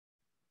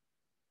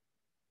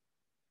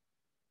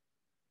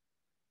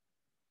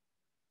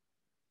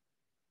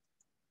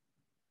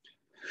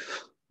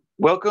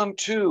Welcome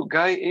to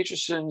Guy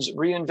Aitchison's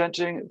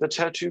Reinventing the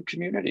Tattoo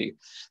Community.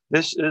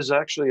 This is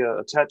actually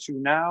a Tattoo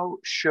Now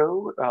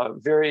show.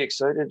 Very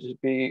excited to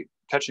be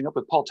catching up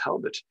with Paul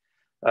Talbot.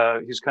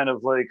 He's kind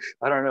of like,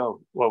 I don't know,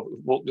 well,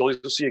 you'll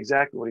see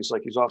exactly what he's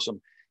like. He's awesome.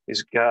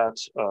 He's got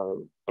a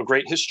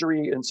great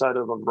history inside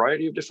of a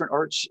variety of different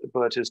arts,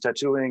 but his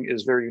tattooing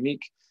is very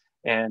unique.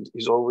 And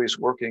he's always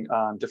working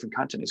on different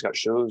content. He's got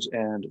shows,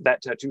 and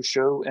That Tattoo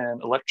Show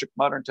and Electric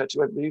Modern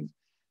Tattoo, I believe,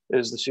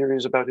 is the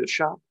series about his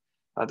shop.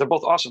 They're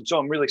both awesome. So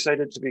I'm really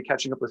excited to be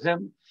catching up with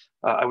him.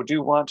 I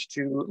do want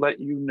to let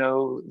you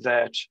know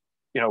that,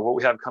 what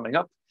we have coming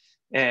up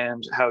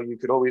and how you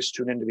could always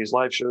tune into these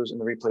live shows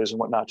and the replays and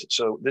whatnot.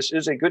 So this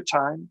is a good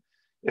time,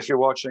 if you're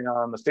watching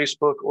on the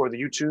Facebook or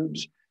the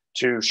YouTubes,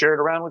 to share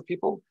it around with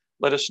people.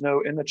 Let us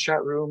know in the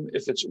chat room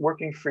if it's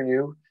working for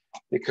you,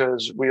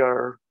 because we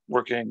are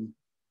working.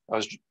 I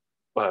was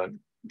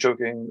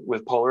joking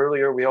with Paul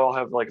earlier. We all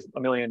have like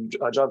a million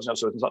jobs now.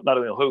 So it's not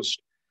only a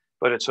host,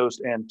 but it's host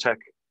and tech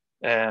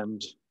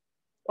and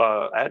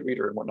ad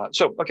reader and whatnot.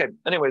 So, okay,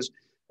 anyways,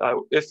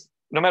 if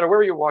no matter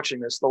where you're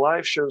watching this, the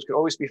live shows could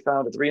always be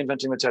found at the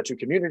Reinventing the Tattoo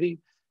community.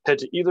 Head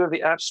to either of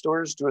the app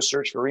stores, do a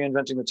search for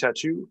Reinventing the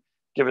Tattoo,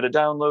 give it a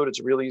download. It's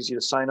really easy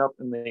to sign up,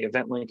 and the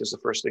event link is the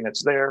first thing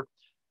that's there.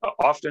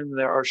 Often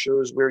there are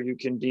shows where you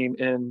can beam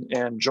in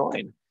and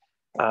join.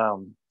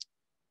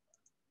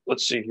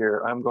 Let's see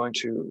here. I'm going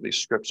to the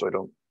script so I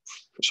can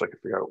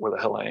figure out where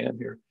the hell I am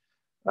here.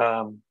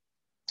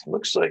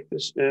 Looks like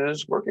this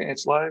is working.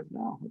 It's live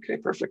now. Okay,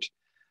 perfect.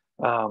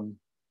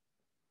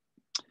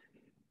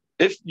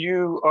 If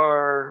you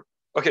are,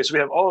 okay, so we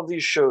have all of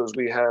these shows.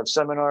 We have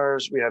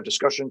seminars, we have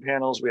discussion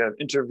panels, we have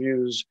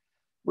interviews,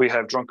 we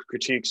have drunk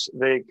critiques.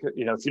 If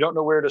you don't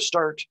know where to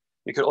start,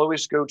 you could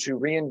always go to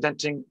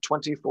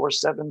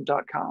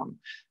reinventing247.com. And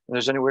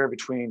there's anywhere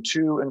between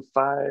 2 and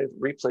 5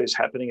 replays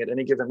happening at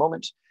any given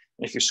moment.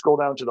 And if you scroll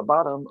down to the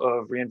bottom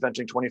of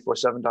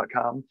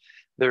reinventing247.com,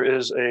 there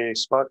is a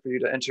spot for you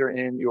to enter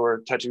in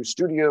your tattoo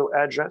studio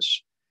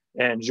address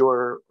and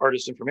your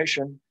artist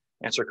information,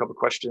 answer a couple of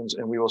questions,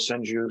 and we will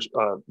send you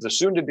the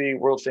soon-to-be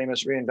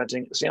world-famous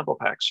Reinventing sample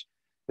packs.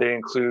 They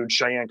include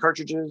Cheyenne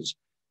cartridges,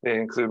 they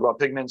include raw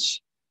pigments,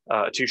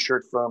 a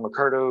t-shirt from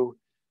Ricardo,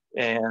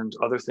 and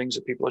other things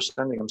that people are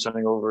sending. I'm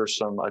sending over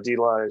some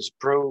D-Lies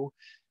Pro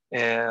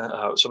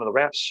and some of the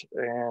wraps,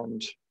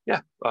 and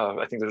yeah,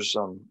 I think there's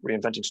some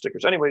Reinventing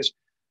stickers. Anyways,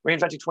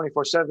 Reinventing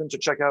 24/7 to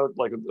check out,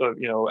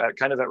 at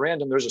kind of at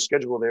random. There's a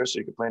schedule there, so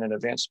you can plan in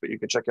advance, but you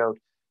can check out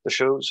the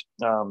shows.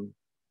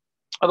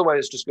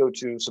 Otherwise, just go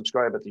to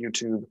subscribe at the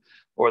YouTube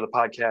or the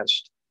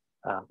podcast.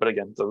 But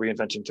again, the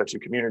Reinventing Tattoo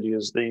community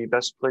is the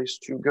best place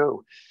to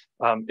go.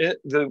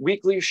 The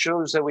weekly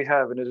shows that we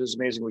have, and it is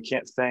amazing. We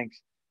can't thank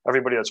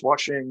everybody that's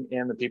watching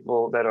and the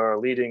people that are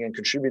leading and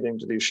contributing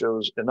to these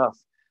shows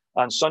enough.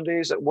 On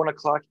Sundays at 1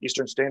 o'clock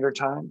Eastern Standard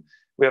Time,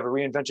 we have a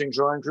Reinventing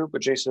drawing group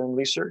with Jason and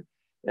Leeser.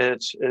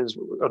 It is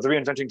the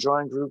Reinventing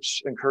drawing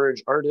groups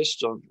encourage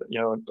artists and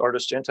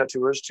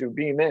tattooers to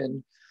beam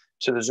in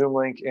to the Zoom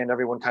link, and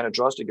everyone kind of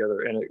draws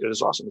together, and it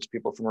is awesome. It's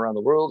people from around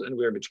the world, and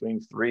we're between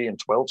 3 and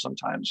 12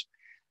 sometimes.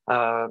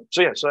 So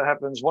that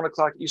happens 1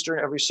 o'clock Eastern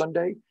every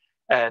Sunday,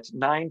 at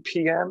 9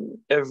 p.m.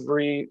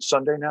 every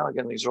Sunday now.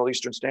 Again, these are all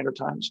Eastern Standard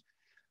Times.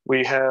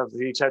 We have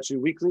the Tattoo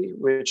Weekly,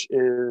 which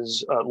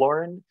is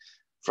Lauren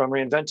from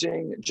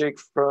Reinventing, Jake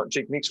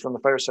Meeks from the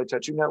Fireside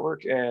Tattoo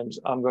Network, and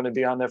I'm going to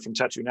be on there from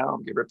Tattoo Now.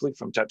 I'm Gabe Ripley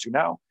from Tattoo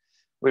Now.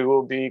 We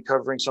will be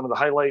covering some of the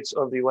highlights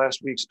of the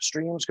last week's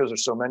streams, because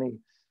there's so many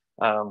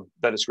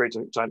that it's great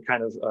to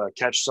kind of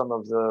catch some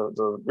of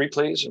the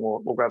replays, and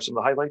we'll grab some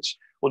of the highlights.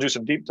 We'll do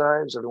some deep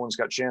dives. Everyone's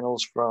got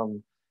channels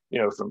from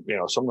some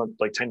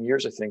like 10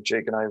 years, I think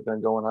Jake and I have been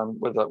going on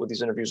with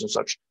these interviews and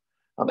such.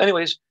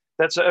 Anyways,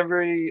 that's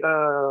every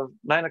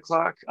 9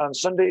 o'clock on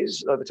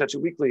Sundays, the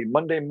Tattoo Weekly.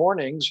 Monday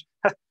mornings,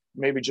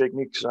 maybe Jake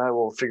Meeks and I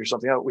will figure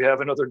something out. We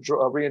have another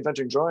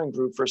Reinventing drawing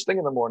group first thing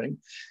in the morning.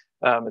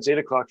 It's 8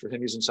 o'clock for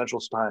him. He's in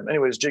Central Time.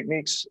 Anyways, Jake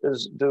Meeks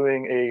is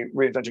doing a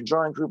Reinventing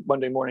drawing group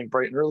Monday morning,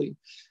 bright and early.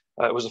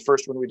 It was the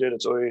first one we did.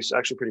 It's always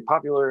actually pretty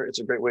popular. It's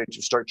a great way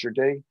to start your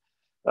day.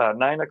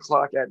 9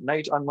 o'clock at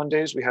night on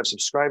Mondays, we have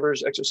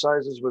subscribers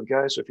exercises with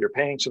guys. So if you're a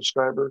paying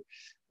subscriber,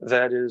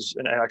 that is,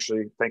 and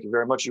actually, thank you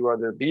very much. You are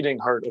the beating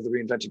heart of the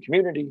Reinventing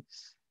community.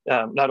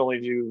 Not only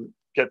do you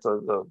get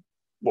the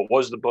what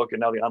was the book and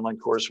now the online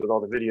course with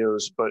all the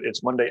videos, but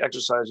it's Monday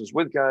exercises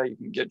with Guy. You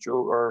can get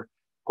your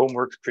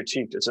homework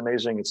critiqued. It's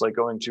amazing. It's like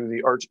going to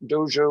the art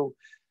dojo.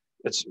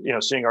 It's,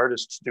 seeing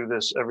artists do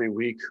this every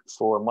week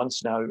for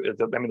months now.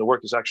 The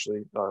work is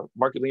actually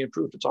markedly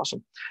improved. It's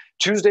awesome.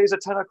 Tuesdays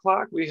at 10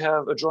 o'clock, we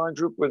have a drawing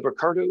group with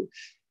Ricardo.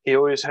 He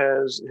always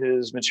has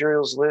his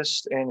materials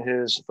list and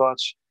his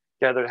thoughts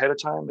gathered ahead of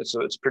time.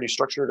 It's pretty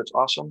structured. It's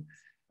awesome.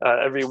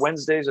 Every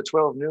Wednesdays at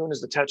 12 noon is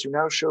the Tattoo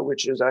Now show,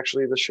 which is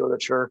actually the show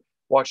that you're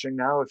watching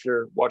now. If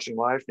you're watching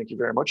live, thank you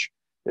very much.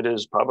 It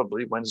is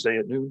probably Wednesday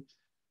at noon.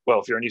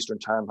 Well, if you're in Eastern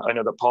time. I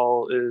know that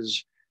Paul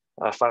is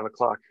 5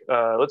 o'clock.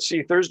 Let's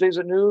see, Thursdays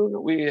at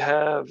noon, we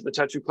have the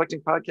Tattoo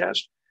Collecting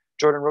Podcast.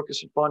 Jordan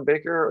Rokas and Fawn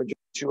Baker are doing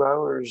 2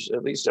 hours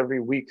at least every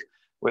week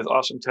with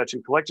awesome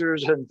tattoo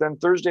collectors. And then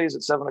Thursdays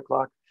at 7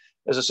 o'clock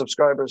is a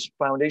subscribers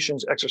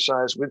foundations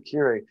exercise with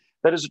Kire.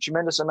 That is a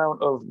tremendous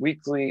amount of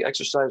weekly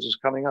exercises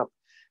coming up.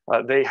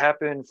 They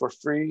happen for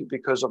free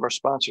because of our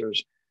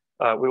sponsors.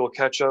 We will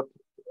catch up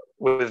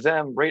with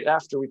them right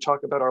after we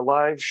talk about our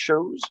live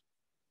shows.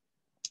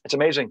 It's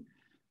amazing.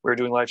 We're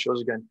doing live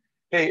shows again.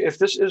 Hey, if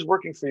this is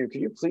working for you,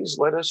 can you please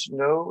let us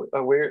know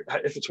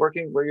if it's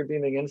working, where you're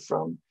beaming in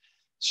from,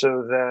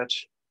 so that,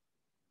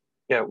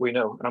 yeah, we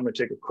know. And I'm going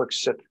to take a quick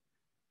sip.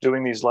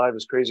 Doing these live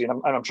is crazy.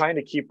 And I'm trying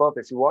to keep up.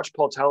 If you watch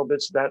Paul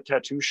Talbot's That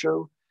Tattoo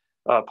Show,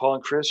 Paul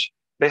and Chris,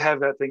 they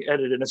have that thing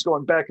edited and it's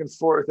going back and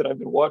forth. And I've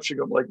been watching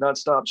them like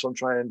nonstop. So I'm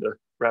trying to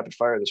rapid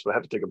fire this, but I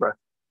have to take a breath.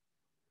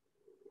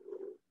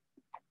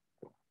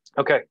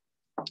 Okay.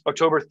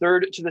 October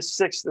 3rd to the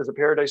 6th is a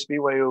Paradise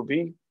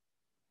BYOB.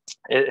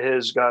 It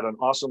has got an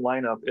awesome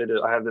lineup.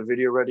 I have the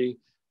video ready,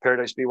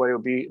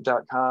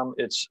 paradisebyob.com.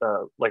 It's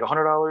like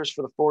 $100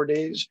 for the 4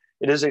 days.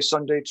 It is a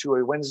Sunday to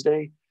a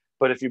Wednesday,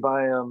 but if you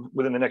buy them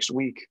within the next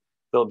week,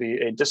 there'll be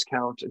a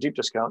discount, a deep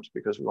discount,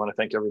 because we want to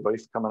thank everybody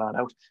for coming on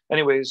out.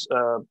 Anyways,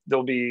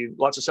 there'll be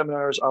lots of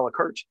seminars a la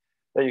carte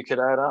that you could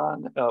add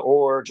on,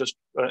 or just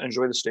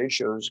enjoy the stage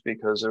shows,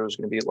 because there's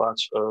going to be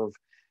lots of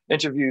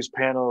interviews,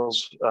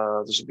 panels.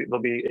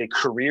 There'll be a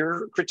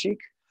career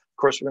critique. Of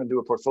course, we're going to do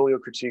a portfolio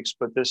critiques,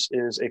 but this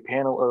is a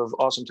panel of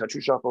awesome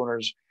tattoo shop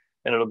owners,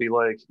 and it'll be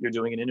like you're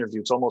doing an interview.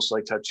 It's almost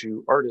like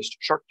Tattoo Artist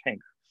Shark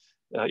Tank.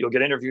 You'll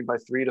get interviewed by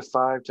 3 to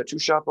 5 tattoo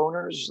shop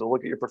owners. They'll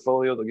look at your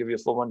portfolio. They'll give you a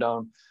full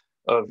rundown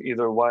of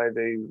either why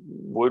they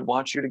would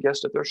want you to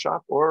guest at their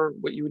shop or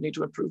what you would need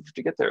to improve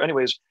to get there.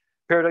 Anyways,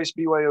 Paradise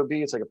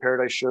BYOB, it's like a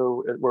Paradise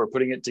show. We're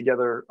putting it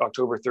together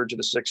October 3rd to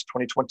the 6th,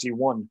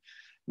 2021.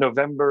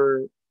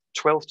 November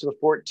 12th to the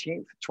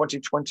 14th,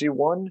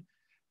 2021.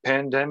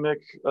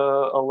 Pandemic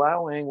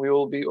allowing, we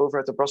will be over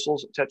at the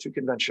Brussels Tattoo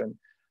Convention.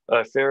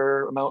 A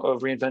fair amount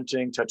of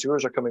reinventing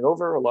tattooers are coming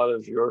over, a lot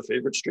of your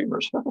favorite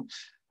streamers.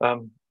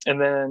 And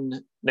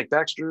then Nick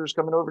Baxter is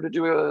coming over to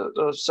do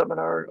a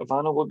seminar.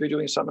 Ivana will be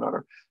doing a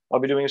seminar. I'll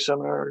be doing a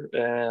seminar.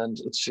 And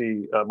let's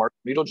see, Mark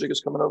Needlejig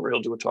is coming over.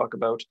 He'll do a talk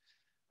about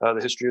the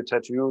history of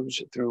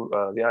tattoos through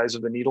the eyes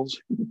of the needles.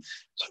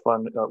 It's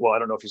fun. Well, I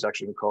don't know if he's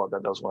actually going to call it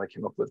that. That was what I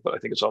came up with, but I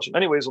think it's awesome.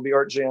 Anyways, it'll be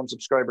Art Jam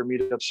subscriber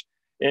meetups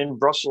in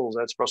Brussels.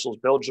 That's Brussels,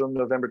 Belgium,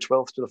 November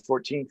 12th to the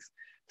 14th.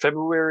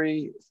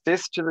 February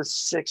 5th to the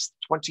 6th,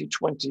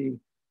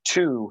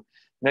 2022.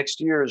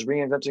 Next year is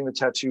Reinventing the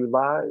Tattoo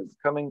Live,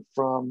 coming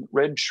from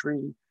Red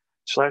Tree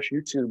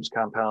 /YouTube's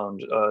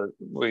compound.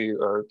 We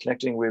are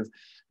connecting with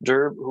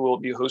Derb, who will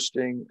be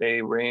hosting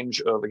a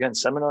range of, again,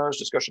 seminars,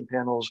 discussion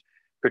panels,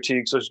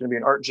 critiques. So there's going to be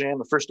an art jam.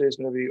 The first day is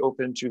going to be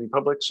open to the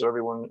public, so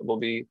everyone will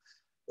be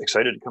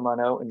excited to come on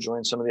out and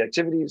join some of the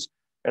activities.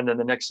 And then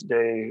the next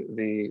day,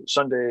 the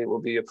Sunday,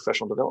 will be a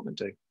professional development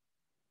day.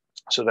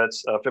 So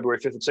that's February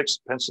 5th and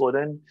 6th. Pencil it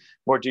in.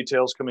 More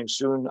details coming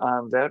soon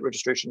on that.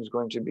 Registration is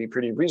going to be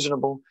pretty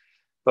reasonable,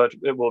 but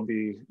it will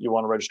be, you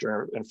want to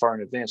register in far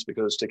in advance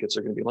because tickets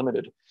are going to be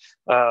limited.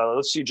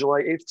 Let's see,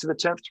 July 8th to the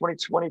 10th,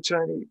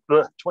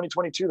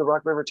 2022, the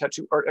Rock River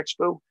Tattoo Art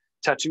Expo,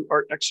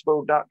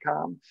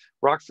 tattooartexpo.com.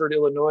 Rockford,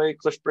 Illinois.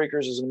 Cliff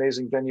Breakers is an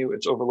amazing venue.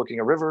 It's overlooking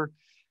a river.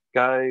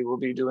 Guy will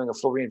be doing a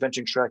full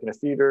reinventing track in a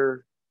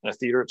theater.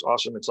 It's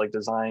awesome. It's like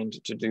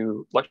designed to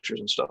do lectures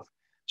and stuff.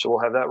 So we'll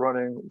have that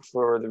running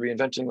for the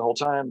reinventing the whole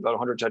time. About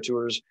 100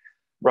 tattooers.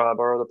 Rob,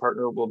 our other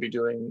partner, will be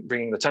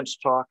bringing the tent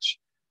talks.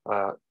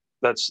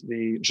 That's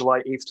the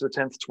July 8th to the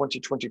 10th,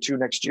 2022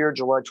 next year.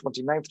 July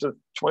 29th to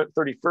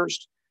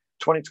 31st,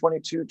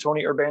 2022.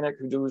 Tony Urbanic,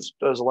 who does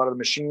a lot of the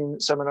machine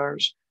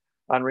seminars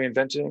on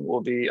reinventing,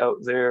 will be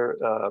out there.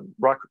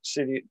 Rubber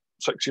City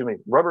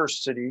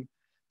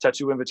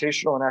Tattoo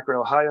Invitational in Akron,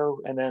 Ohio.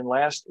 And then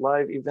last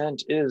live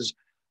event is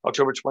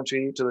October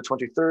 20 to the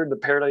 23rd, the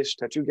Paradise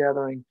Tattoo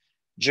Gathering,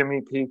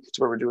 Jimmy Peak. It's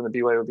where we're doing the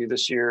BYOB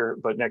this year,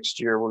 but next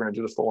year we're going to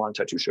do the full-on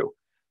tattoo show.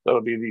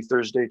 That'll be the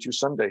Thursday to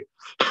Sunday.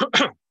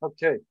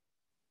 Okay,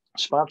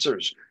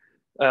 sponsors.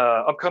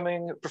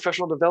 Upcoming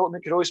professional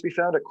development can always be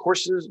found at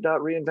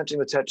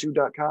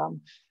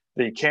courses.reinventingthetattoo.com.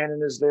 The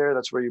Canon is there.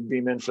 That's where you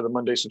beam in for the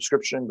Monday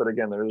subscription. But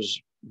again,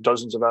 there's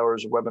dozens of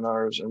hours of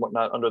webinars and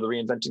whatnot under the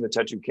Reinventing the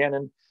Tattoo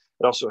Canon.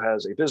 It also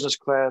has a business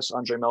class.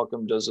 Andre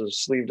Malcolm does a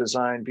sleeve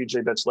design.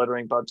 BJ Betts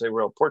lettering. Bante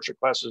Royal portrait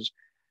classes.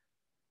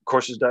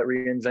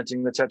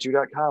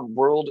 Courses.reinventingthetattoo.com.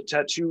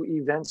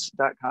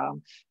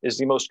 WorldTattooEvents.com is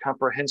the most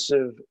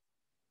comprehensive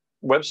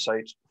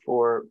website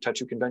for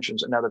tattoo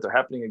conventions. And now that they're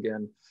happening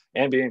again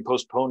and being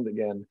postponed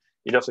again,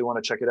 you definitely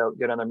want to check it out.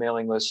 Get on their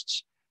mailing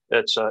lists.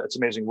 It's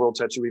amazing.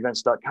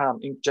 WorldTattooEvents.com.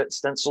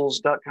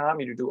 InkJetStencils.com.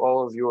 You do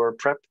all of your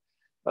prep,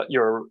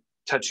 your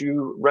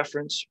tattoo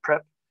reference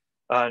prep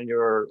on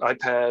your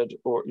iPad,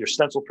 or your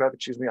stencil prep,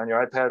 on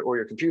your iPad or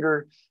your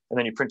computer. And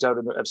then you print out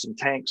in the Epson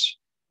tanks.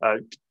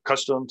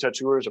 Custom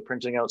tattooers are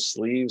printing out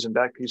sleeves and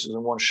back pieces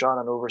in one shot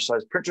on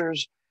oversized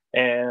printers,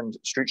 and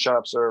street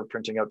shops are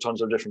printing out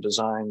tons of different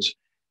designs.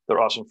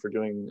 They're awesome for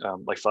doing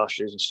like flash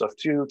days and stuff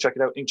too. Check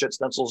it out,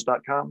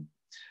 inkjetstencils.com.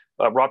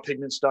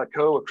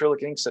 rawpigments.co,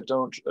 acrylic inks that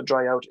don't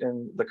dry out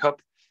in the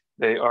cup.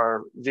 They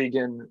are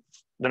vegan.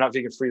 They're not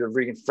vegan free, they're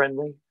vegan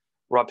friendly.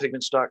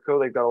 Rawpigments.co,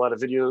 they've got a lot of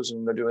videos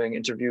and they're doing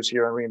interviews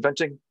here on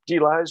reinventing.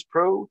 D-Lies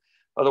Pro,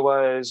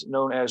 otherwise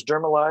known as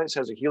Dermalize,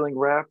 has a healing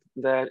wrap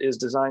that is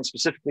designed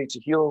specifically to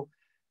heal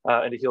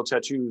and to heal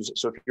tattoos.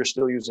 So if you're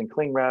still using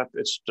cling wrap,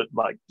 it's just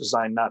like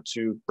designed not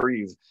to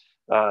breathe.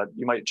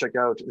 You might check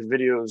out the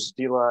videos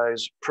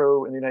D-Lies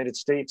Pro in the United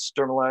States,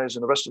 Dermalize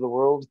in the rest of the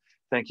world.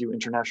 Thank you,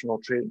 international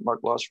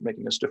trademark laws, for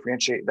making us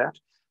differentiate that.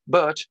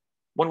 But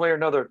one way or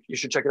another, you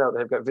should check it out.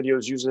 They've got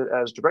videos, use it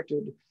as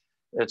directed.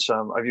 It's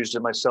I've used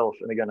it myself,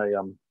 and again,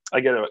 I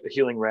get a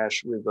healing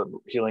rash with a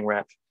healing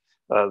wrap.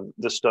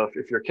 This stuff,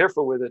 if you're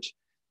careful with it,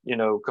 you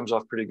know, comes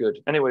off pretty good.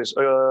 Anyways,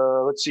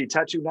 let's see,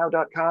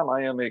 tattoonow.com.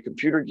 I am a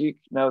computer geek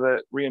now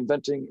that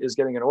reinventing is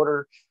getting in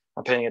order.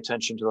 I'm paying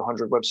attention to the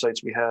 100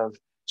 websites we have.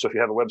 So if you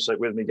have a website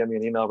with me, get me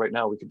an email right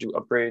now. We could do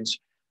upgrades.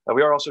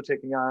 We are also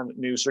taking on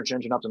new search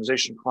engine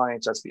optimization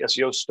clients. That's the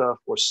SEO stuff,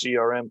 or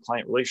CRM,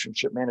 client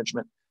relationship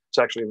management. It's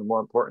actually even more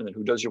important than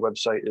who does your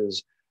website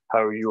is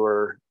how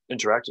you're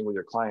interacting with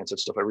your clients.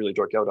 That's stuff I really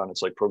dork out on.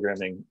 It's like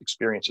programming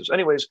experiences.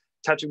 Anyways,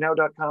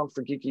 tattoonow.com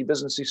for geeky,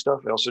 businessy stuff.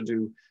 I also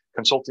do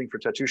consulting for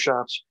tattoo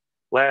shops.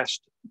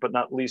 Last but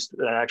not least,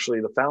 actually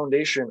the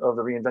foundation of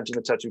the Reinventing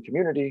the Tattoo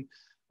community,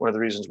 one of the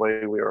reasons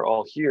why we are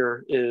all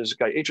here, is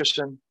Guy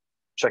Aitchison.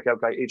 Check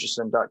out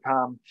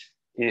guyaitchison.com.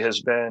 He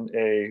has been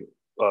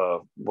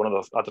one of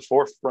the at the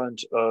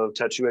forefront of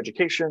tattoo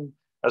education,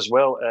 as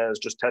well as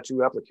just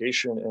tattoo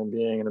application, and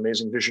being an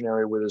amazing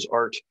visionary with his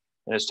art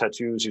and his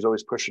tattoos. He's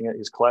always pushing it.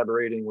 He's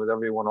collaborating with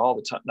everyone all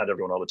the time. Not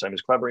everyone all the time.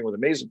 He's collaborating with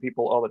amazing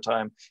people all the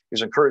time.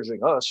 He's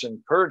encouraging us,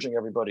 encouraging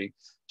everybody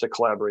to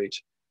collaborate.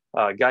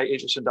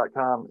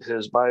 GuyAitchison.com.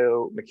 His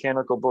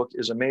biomechanical book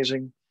is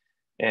amazing,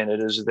 and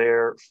it is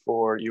there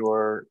for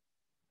your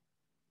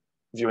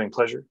viewing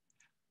pleasure.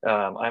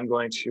 I'm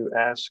going to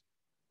ask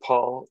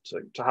Paul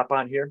to hop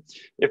on here.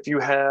 If you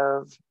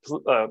have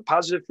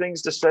positive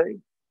things to say,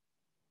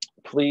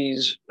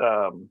 please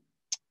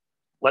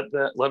let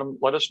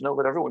us know,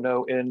 let everyone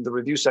know in the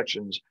review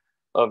sections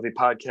of the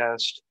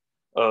podcast,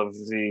 of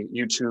the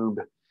YouTube.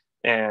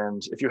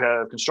 And if you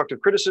have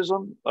constructive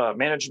criticism,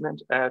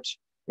 management at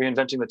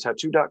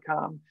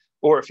reinventingthetattoo.com,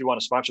 or if you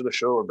want to sponsor the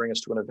show or bring us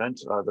to an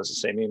event, that's the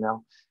same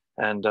email.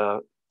 And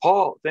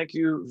Paul, thank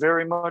you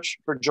very much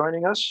for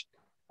joining us.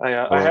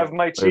 I have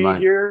my tea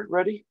here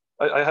ready.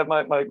 I have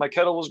my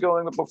kettle was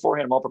going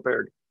beforehand. I'm all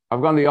prepared.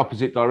 I've gone the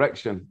opposite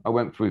direction. I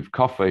went with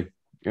coffee,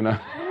 you know.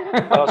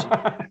 Awesome.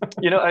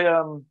 You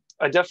know,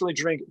 I definitely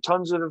drink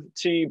tons of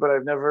tea, but I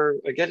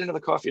get into the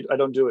coffee. I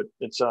don't do it.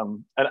 It's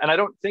and I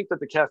don't think that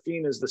the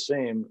caffeine is the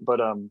same, but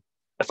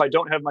if I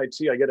don't have my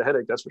tea, I get a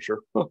headache, that's for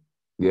sure.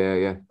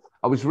 Yeah.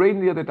 I was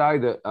reading the other day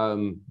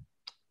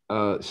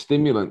that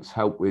stimulants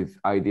help with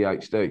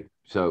ADHD.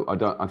 So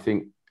I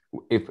think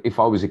if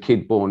I was a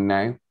kid born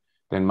now,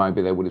 then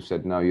maybe they would have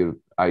said, no, you're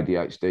an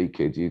ADHD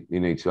kid. You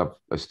need to have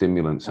a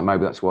stimulant. So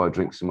maybe that's why I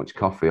drink so much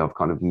coffee. I've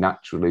kind of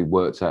naturally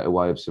worked out a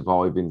way of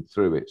surviving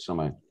through it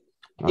somehow.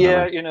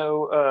 Yeah, you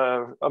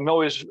know, I'm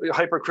always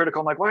hypercritical.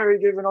 I'm like, why are you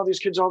giving all these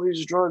kids all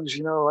these drugs?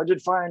 You know, I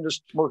did fine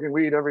just smoking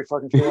weed every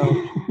fucking few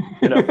hours.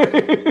 You know,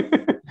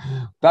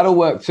 that'll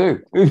work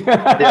too.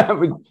 Yeah,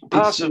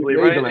 possibly,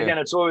 right? Again,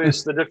 it's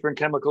always the different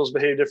chemicals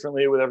behave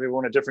differently with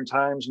everyone at different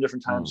times and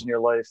different times in your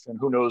life, and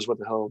who knows what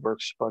the hell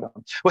works. But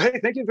well, hey,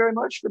 thank you very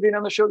much for being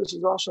on the show. This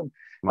is awesome.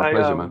 My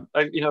pleasure, man.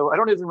 I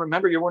don't even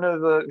remember. You're one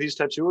of these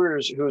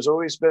tattooers who has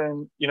always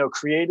been,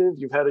 creative.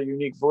 You've had a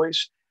unique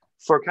voice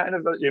for kind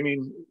of.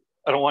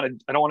 I don't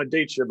want to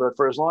date you, but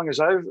for as long as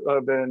I've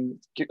been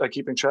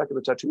keeping track of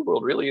the tattoo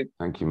world, really.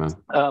 Thank you, man.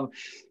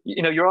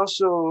 You're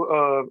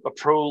also a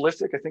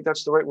prolific, I think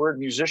that's the right word,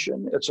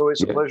 musician. It's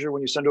always a pleasure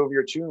when you send over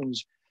your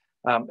tunes.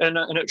 And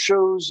it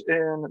shows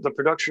in the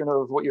production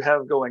of what you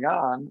have going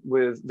on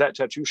with that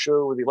tattoo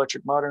show, with the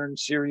Electric Modern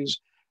series,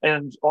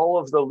 and all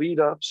of the lead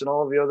ups and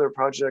all of the other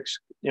projects,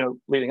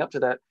 leading up to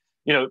that.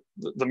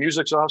 The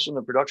music's awesome.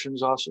 The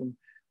production's awesome.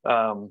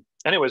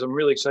 Anyways, I'm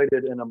really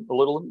excited, and I'm a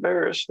little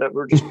embarrassed that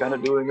we're just kind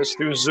of doing this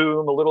through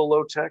Zoom, a little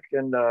low tech,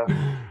 and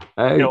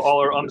all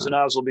our ums and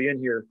ahs will be in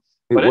here.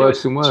 But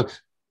anyways, works.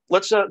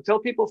 Let's tell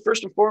people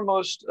first and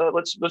foremost.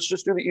 Let's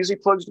just do the easy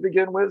plugs to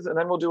begin with, and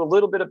then we'll do a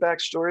little bit of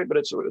backstory, but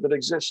that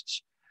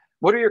exists.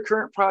 What are your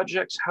current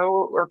projects?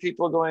 How are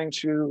people going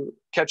to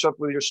catch up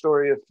with your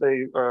story if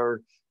they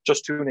are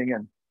just tuning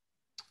in?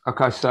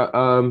 Okay,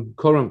 so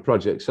current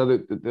project.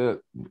 So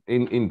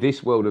in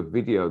this world of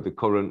video,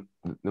 the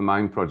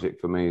main project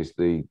for me is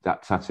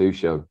that tattoo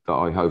show that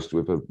I host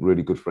with a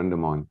really good friend of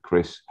mine,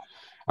 Chris,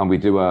 and we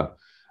do a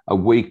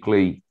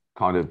weekly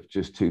kind of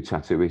just two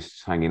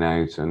tattooists hanging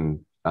out, and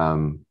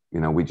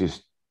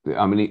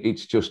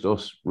it's just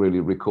us really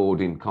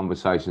recording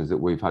conversations that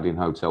we've had in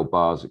hotel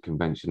bars at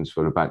conventions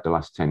for about the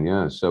last 10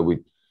 years. So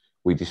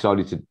we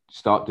decided to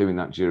start doing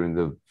that during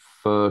the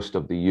first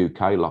of the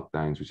UK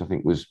lockdowns, which I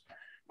think was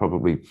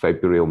probably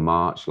February or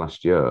March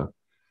last year.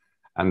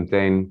 And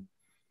then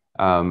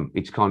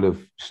it's kind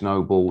of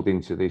snowballed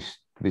into this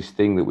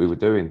thing that we were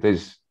doing.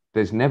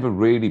 there's never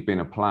really been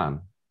a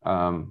plan.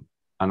 And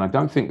I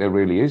don't think there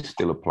really is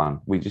still a plan.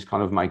 We just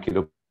kind of make it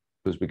up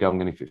as we go.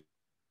 And if it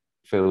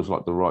feels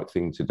like the right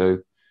thing to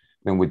do,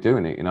 then we're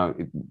doing it. You know,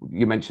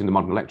 you mentioned the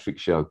Modern Electric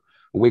show.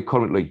 We're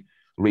currently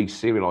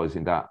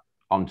re-serializing that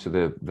onto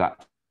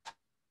that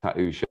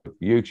tattoo show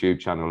YouTube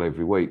channel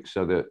every week,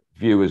 so that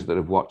viewers that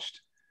have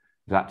watched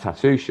that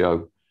tattoo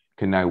show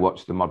can now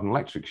watch the Modern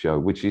Electric show,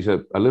 which is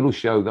a little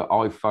show that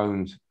I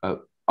filmed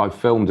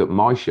at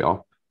my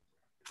shop.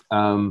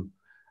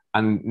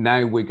 And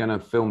now we're going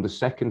to film the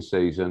second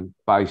season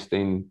based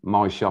in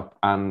my shop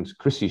and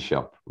Chrissy's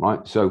shop,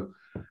 right? So,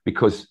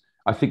 because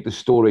I think the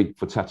story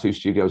for tattoo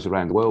studios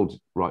around the world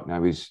right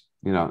now is,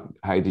 you know,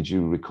 how did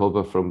you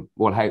recover from,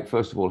 well,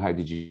 first of all, how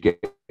did you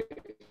get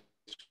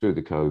through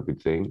the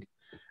COVID thing?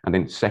 And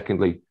then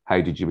secondly, how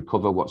did you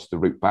recover? What's the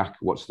route back?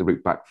 What's the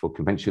route back for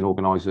convention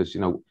organizers?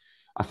 You know,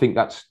 I think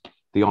that's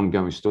the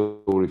ongoing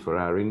story for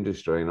our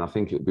industry. And I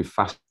think it would be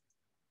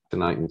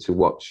fascinating to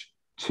watch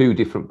two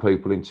different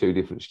people in two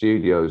different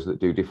studios that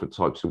do different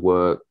types of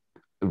work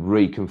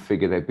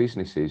reconfigure their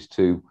businesses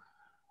to,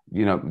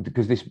 you know,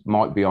 because this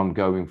might be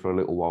ongoing for a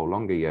little while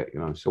longer yet, you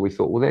know. So we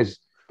thought, well,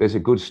 there's a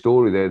good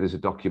story there. There's a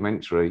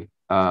documentary.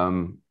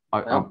 I've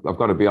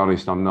got to be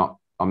honest, I'm not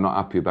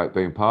happy about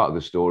being part of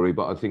the story,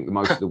 but I think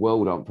most of the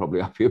world aren't probably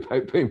happy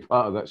about being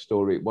part of that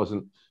story. It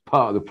wasn't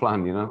part of the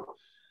plan, you know.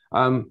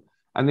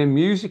 And then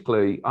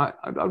musically, I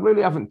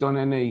really haven't done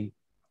any.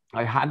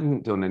 I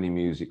hadn't done any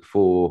music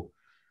for,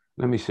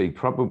 let me see,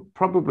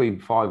 probably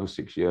 5 or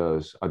 6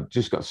 years. I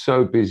just got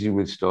so busy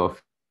with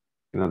stuff,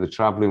 you know, the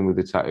traveling with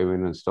the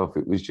tattooing and stuff.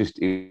 It was just,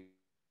 it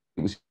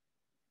was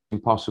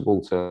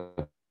impossible to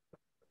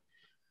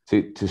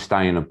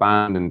stay in a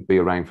band and be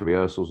around for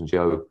rehearsals and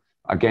show.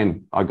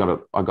 Again, I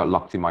got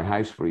locked in my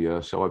house for a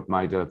year, so I've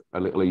made a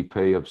little EP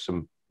of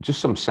some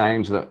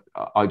sounds that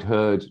I'd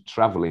heard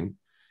traveling,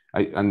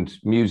 and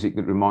music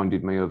that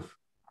reminded me of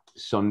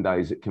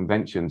Sundays at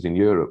conventions in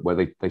Europe,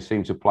 where they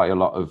seem to play a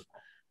lot of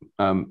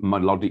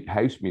melodic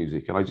house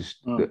music. And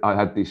I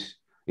had this,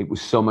 it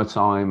was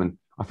summertime, and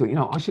I thought, you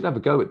know, I should have a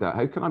go at that.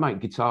 How can I make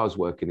guitars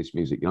work in this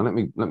music? You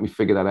know, let me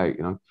figure that out,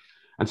 you know.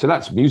 And so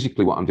that's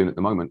musically what I'm doing at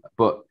the moment.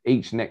 But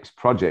each next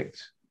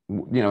project,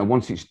 you know,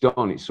 once it's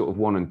done, it's sort of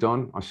one and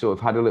done. I sort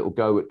of had a little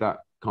go at that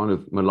kind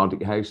of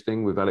melodic house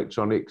thing with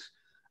electronics,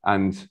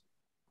 and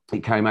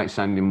it came out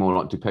sounding more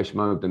like Depeche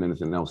Mode than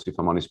anything else, if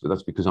I'm honest. But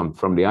that's because I'm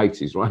from the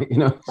 80s, right? You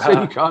know, so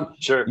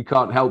you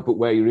can't help but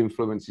wear your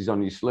influences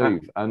on your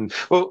sleeve. And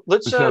well,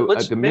 let's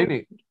at the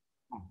minute,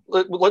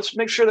 let's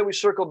make sure that we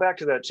circle back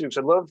to that too, because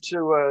I'd love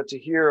to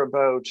hear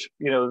about,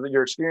 you know,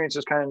 your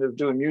experiences kind of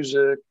doing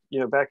music, you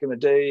know, back in the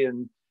day,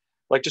 and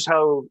like just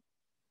how,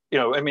 you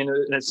know, I mean,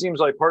 and it seems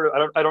like part of,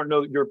 I don't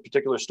know your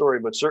particular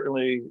story, but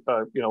certainly,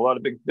 you know, a lot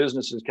of big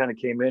businesses kind of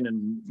came in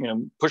and, you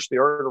know, pushed the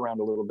art around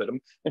a little bit. I'm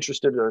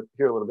interested to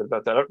hear a little bit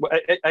about that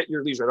at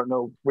your leisure. I don't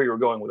know where you were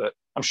going with it.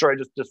 I'm sure I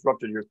just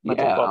disrupted your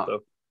mental thought, though.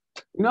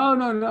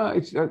 No.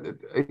 It's,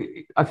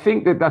 I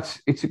think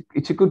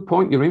it's a good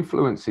point. Your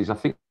influences. I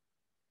think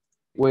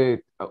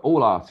we're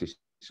all artists,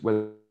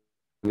 whether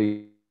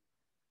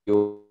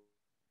you're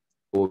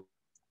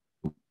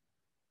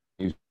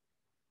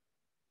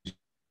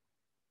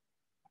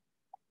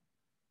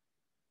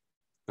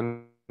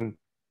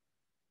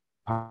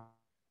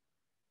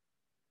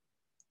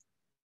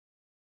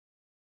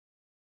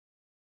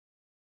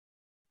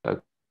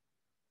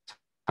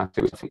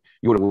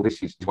you're all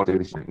this is what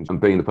this is, and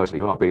being the person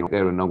you are, being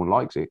there and no one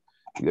likes it,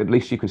 at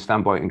least you can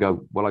stand by it and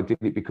go, well, I did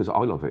it because I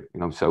love it, you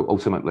know. So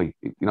ultimately,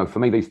 you know, for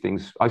me, these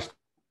things, I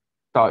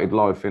started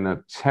life in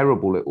a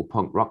terrible little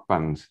punk rock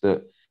band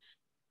that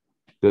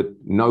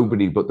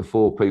nobody but the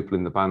 4 people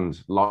in the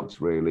band liked,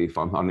 really, if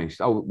I'm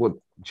honest. I would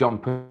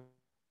jump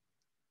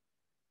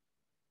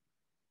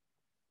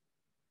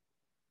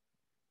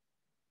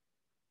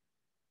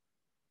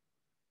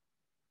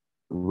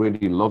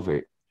really love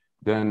it,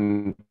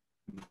 then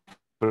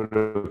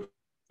for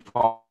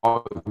 5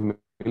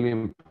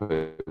 million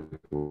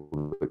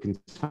people that can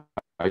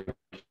take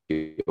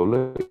it or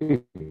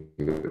leave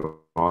it,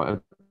 right?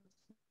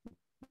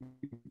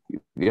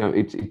 You know,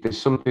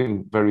 there's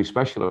something very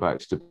special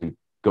about it to be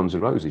Guns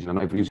N' Roses, you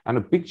know, and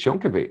a big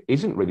chunk of it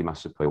isn't really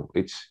mass appeal.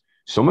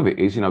 Some of it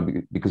is, you know,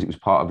 because it was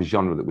part of a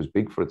genre that was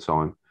big for a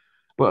time.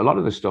 But a lot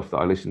of the stuff that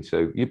I listen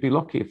to, you'd be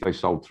lucky if they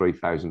sold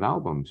 3,000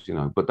 albums, you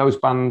know. But those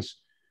bands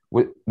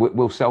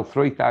will sell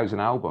 3,000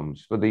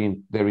 albums for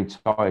their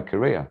entire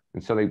career.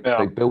 And so they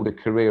build a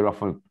career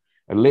off of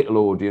a little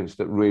audience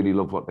that really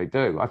love what they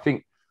do. I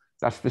think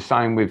that's the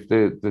same with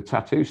the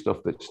tattoo stuff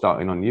that's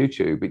starting on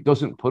YouTube. It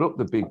doesn't put up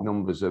the big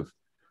numbers of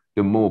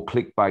the more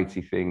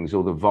clickbaity things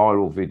or the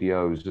viral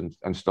videos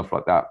and stuff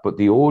like that. But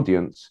the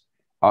audience,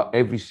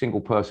 every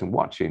single person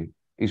watching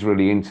is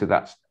really into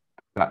that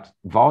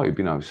vibe,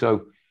 you know.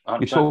 So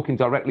 100%. You're talking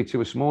directly to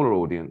a smaller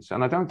audience.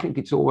 And I don't think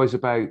it's always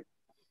about,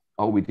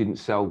 oh, we didn't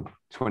sell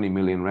 20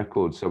 million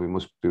records, so we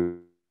must be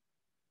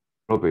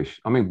rubbish.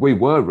 I mean, we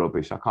were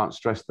rubbish. I can't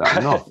stress that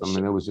enough. I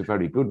mean, there was a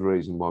very good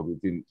reason why we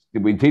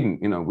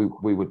didn't, you know,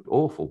 we were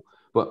awful.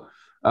 But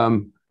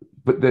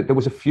but there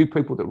was a few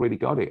people that really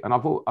got it. And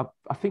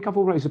I think I've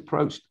always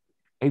approached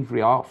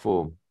every art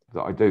form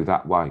that I do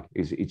that way.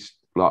 It's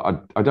like,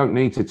 I don't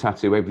need to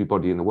tattoo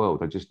everybody in the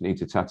world. I just need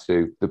to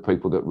tattoo the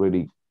people that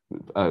really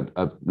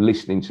are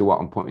listening to what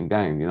I'm putting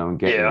down, and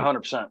getting Yeah,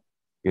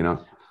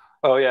 100%.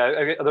 Oh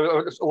yeah,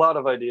 there's a lot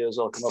of ideas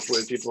I'll come up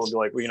with. People will be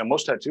like, well,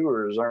 most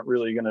tattooers aren't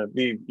really going to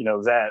be,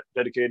 that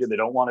dedicated. They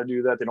don't want to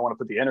do that. They don't want to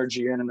put the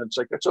energy in, and it's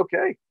like, that's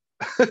okay.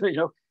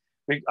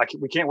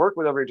 We can't work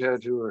with every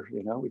tattooer.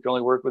 We can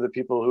only work with the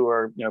people who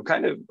are, we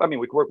can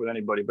work with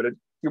anybody, but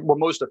we're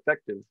most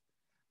effective,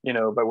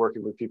 by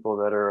working with people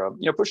that are,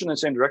 pushing in the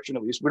same direction.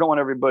 At least we don't want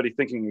everybody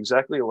thinking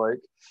exactly alike.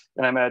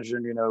 And I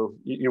imagine,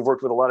 you've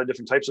worked with a lot of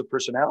different types of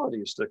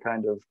personalities to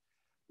kind of,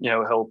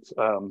 help,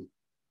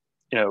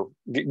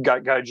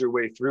 guide your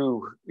way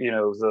through,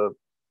 the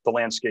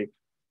landscape.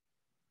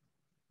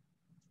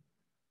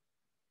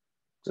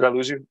 Did I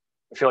lose you?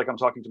 I feel like I'm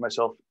talking to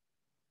myself.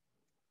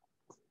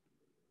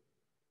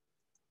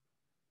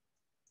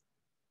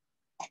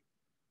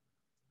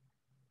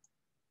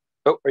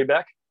 Oh, are you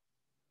back?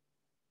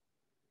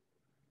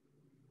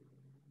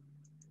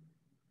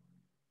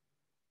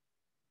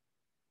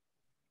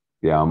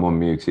 Yeah, I'm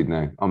unmuted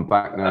now. I'm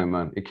back now,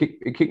 man. It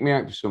kicked me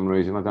out for some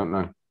reason. I don't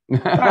know.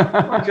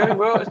 Okay,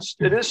 well,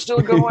 it is still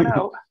going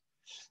out.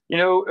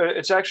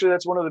 It's actually,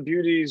 that's one of the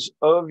beauties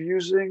of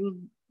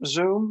using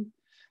Zoom,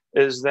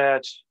 is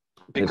that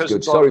because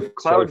it's all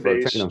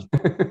cloud-based.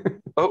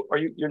 Oh,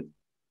 you're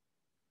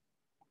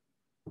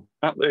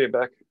oh, there you're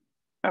back.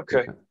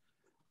 Okay.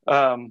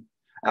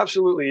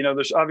 Absolutely.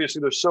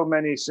 There's so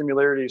many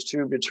similarities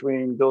too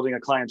between building a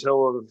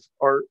clientele of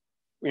art,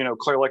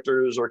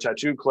 collectors or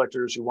tattoo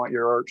collectors who want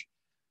your art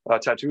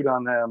tattooed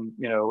on them,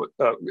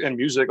 and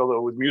music.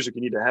 Although with music,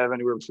 you need to have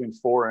anywhere between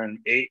 4 and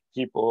 8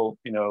 people,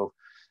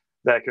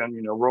 that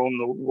can, roam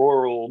the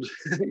world,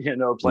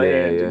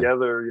 playing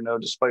together,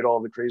 despite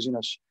all the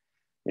craziness.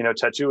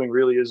 Tattooing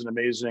really is an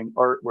amazing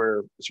art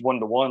where it's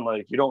one-to-one.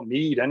 Like, you don't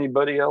need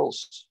anybody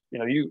else.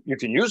 You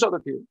can use other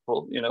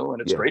people,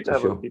 and it's great to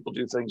have other people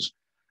do things.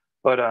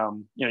 But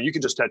you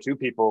can just tattoo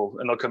people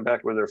and they'll come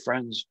back with their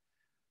friends.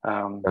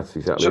 That's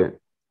exactly it.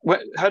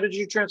 How did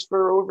you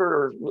transfer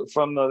over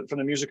from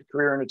the music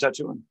career into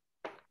tattooing?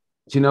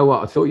 Do you know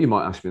what? I thought you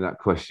might ask me that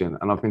question,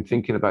 and I've been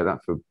thinking about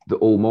that for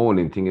all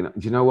morning. Thinking, do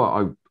you know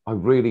what?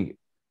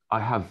 I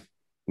have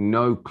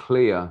no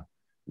clear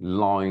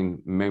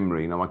line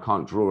memory. I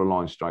can't draw a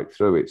line straight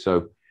through it.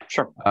 So,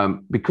 sure.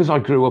 Because I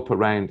grew up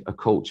around a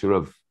culture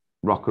of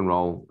rock and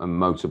roll and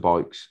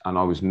motorbikes, and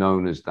I was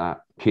known as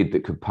that kid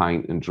that could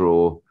paint and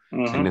draw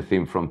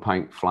anything from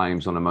paint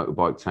flames on a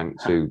motorbike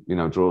tank to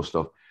draw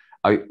stuff.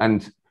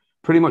 And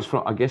pretty much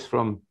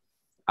from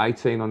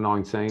 18 or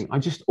 19, I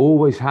just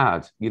always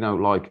had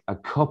like a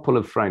couple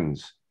of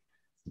friends,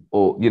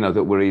 or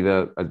that were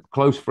either a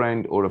close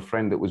friend or a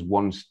friend that was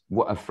once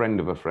a friend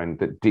of a friend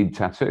that did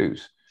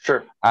tattoos.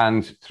 Sure.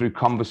 And through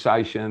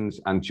conversations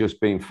and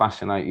just being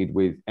fascinated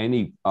with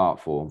any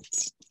art form,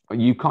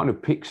 you kind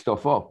of pick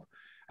stuff up.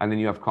 And then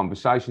you have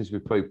conversations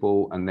with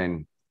people, and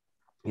then,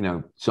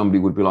 somebody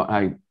would be like,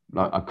 hey,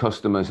 like, a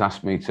customer's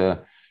asked me to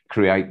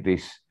create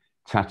this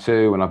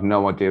tattoo, and I've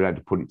no idea how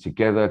to put it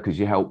together. Could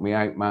you help me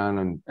out, man?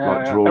 And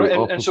draw it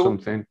up or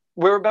something.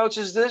 Whereabouts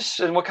is this,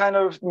 and what kind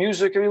of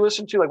music are you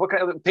listening to? Like, what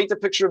kind of, paint the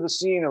picture of the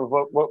scene of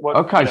what?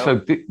 Okay,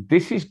 so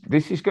this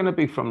is going to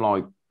be from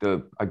like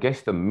the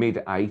mid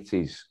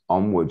 80s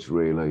onwards,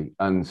 really.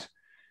 And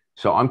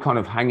so I'm kind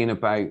of hanging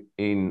about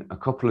in a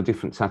couple of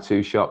different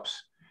tattoo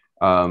shops.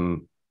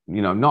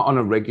 Not on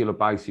a regular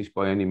basis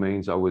by any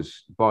means. I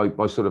was by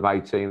sort of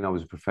 18, I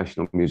was a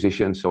professional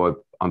musician.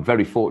 So I'm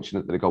very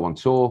fortunate that I go on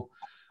tour.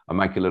 I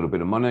make a little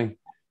bit of money,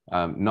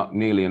 not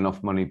nearly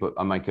enough money, but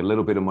I make a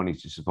little bit of money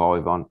to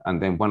survive on.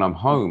 And then when I'm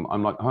home,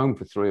 I'm like home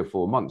for 3 or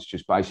 4 months,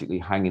 just basically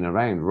hanging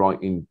around,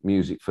 writing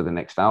music for the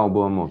next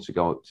album, or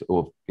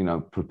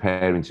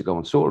preparing to go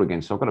on tour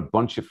again. So I've got a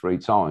bunch of free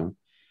time.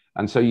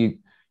 And so you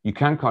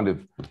can kind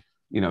of,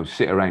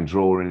 sit around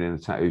drawing in a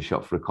tattoo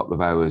shop for a couple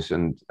of hours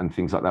and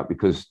things like that,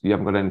 because you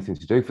haven't got anything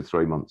to do for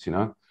 3 months,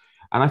 And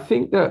I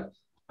think that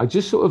I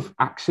just sort of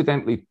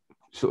accidentally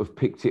sort of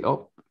picked it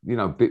up,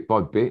 bit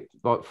by bit,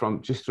 but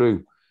from just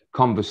through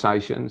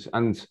conversations.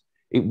 And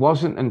it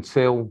wasn't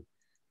until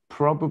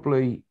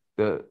probably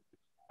the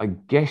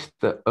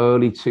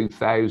early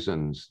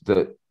 2000s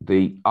that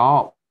the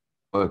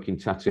artwork in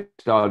tattoo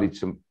started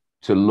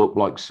to look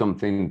like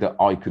something that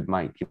I could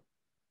make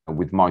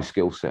with my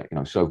skill set,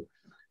 So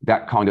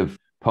that kind of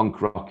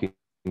punk rock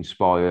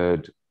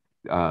inspired,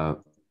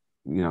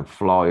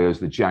 flyers,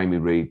 the Jamie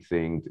Reed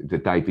thing, the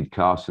David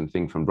Carson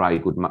thing from Ray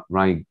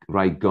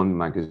Gun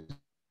magazine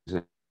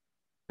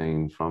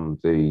from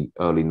the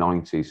early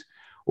 90s,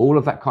 all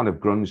of that kind of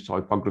grunge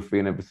typography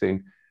and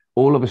everything.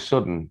 All of a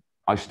sudden,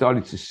 I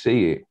started to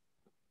see it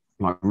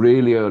like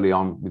really early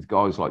on with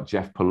guys like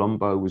Jeff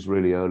Palumbo was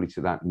really early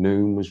to that.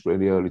 Noon was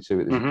really early to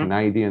it. There's a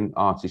Canadian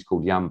artist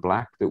called Jan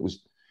Black that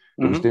was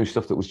doing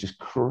stuff that was just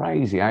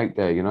crazy out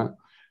there,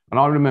 And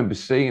I remember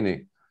seeing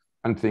it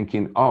and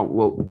thinking, oh,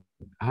 well,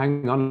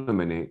 hang on a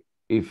minute.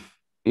 If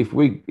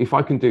if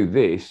I can do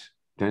this,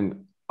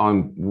 then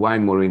I'm way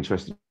more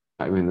interested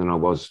in it than I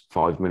was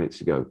 5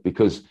 minutes ago.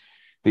 Because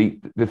the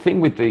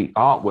thing with the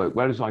artwork,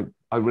 whereas I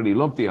really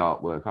love the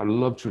artwork, I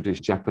love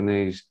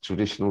Japanese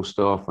traditional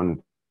stuff,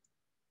 and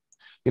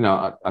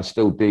I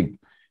still dig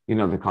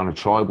the kind of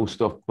tribal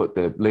stuff, but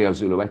the Leo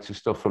Zulueta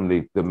stuff from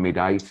the mid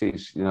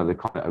 80s, the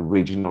kind of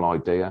original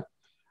idea.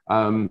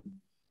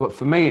 But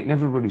for me, it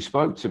never really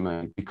spoke to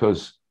me,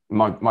 because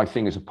my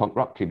thing as a punk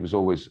rock kid was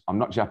always, I'm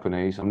not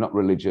Japanese, I'm not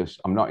religious,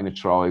 I'm not in a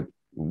tribe.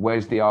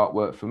 Where's the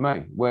artwork for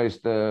me?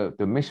 Where's the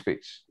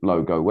Misfits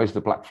logo? Where's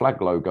the Black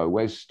Flag logo?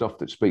 Where's stuff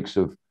that speaks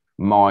of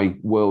my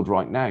world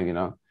right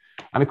now,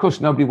 And of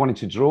course, nobody wanted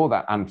to draw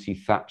that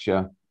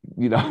anti-Thatcher,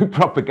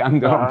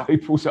 propaganda on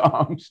people's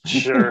arms.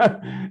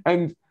 Sure.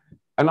 And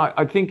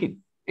I think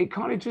it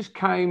kind of just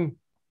came.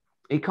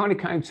 It kind of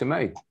came to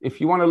me.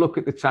 If you want to look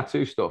at the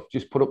tattoo stuff,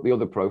 just put up the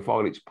other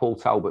profile. It's Paul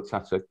Talbot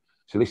tattoo.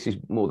 So this is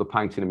more the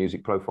painting and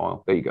music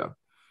profile. There you go.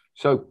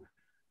 So,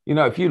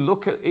 if you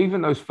look at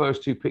even those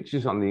first two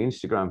pictures on the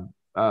Instagram,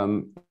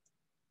 you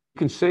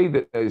can see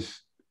that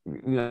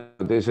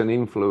there's an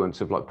influence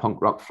of like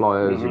punk rock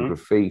flyers and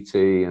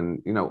graffiti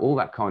and, all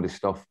that kind of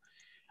stuff.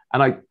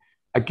 And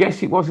I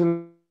guess it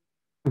wasn't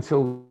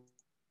until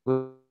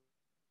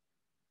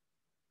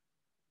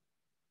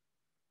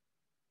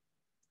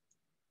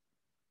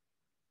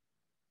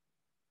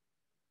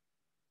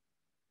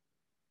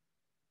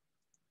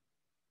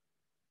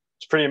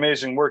pretty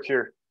amazing work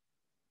here.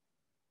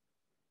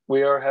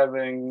 We are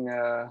having,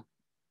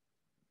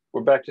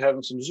 we're back to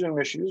having some Zoom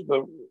issues,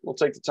 but we'll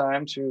take the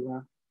time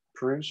to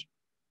peruse.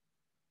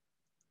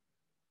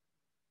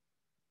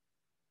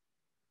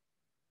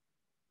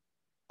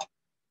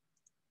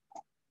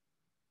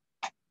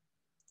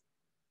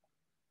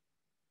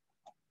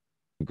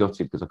 You got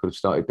it, because I could have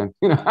started then.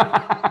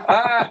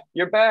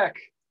 You're back.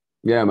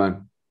 Yeah,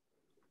 man.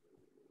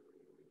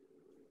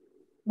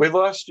 We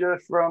lost you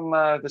from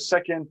the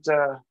second.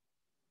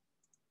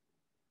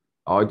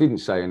 I didn't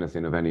say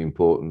anything of any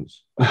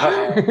importance.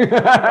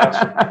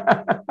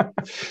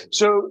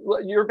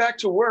 So you're back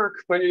to work,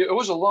 but it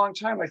was a long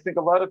time. I think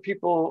a lot of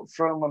people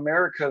from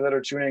America that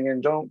are tuning in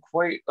don't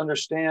quite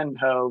understand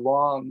how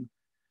long,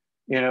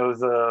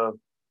 the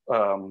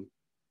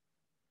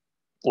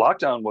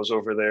lockdown was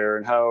over there,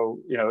 and how,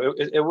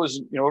 it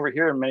was, over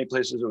here in many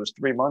places, it was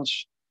 3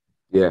 months.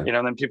 Yeah.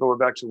 And then people were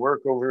back to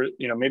work over,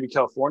 maybe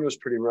California was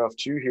pretty rough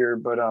too here,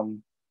 but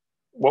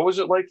what was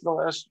it like the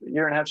last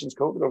year and a half since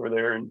COVID over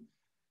there? And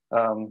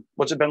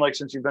what's it been like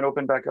since you've been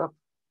opened back up?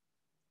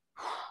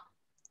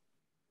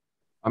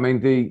 I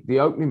mean, the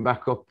opening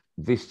back up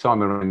this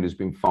time around has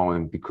been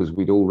fine, because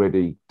we'd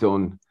already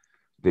done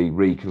the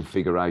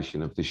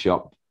reconfiguration of the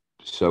shop.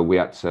 So we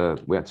had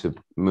to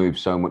move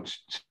so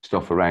much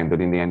stuff around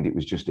that in the end it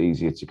was just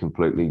easier to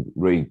completely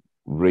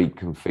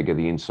reconfigure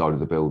the inside of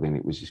the building.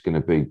 It was just going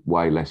to be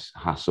way less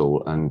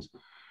hassle, and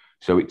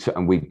so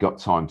and we got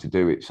time to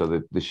do it.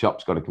 So the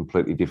shop's got a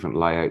completely different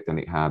layout than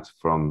it had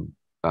from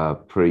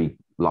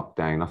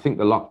pre-lockdown. I think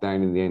the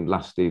lockdown in the end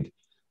lasted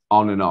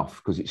on and off,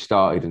 because it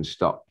started and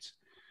stopped.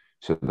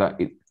 So that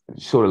it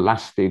sort of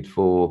lasted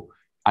for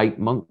 8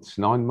 months,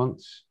 9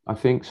 months, I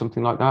think,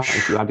 something like that,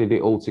 if you added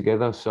it all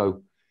together.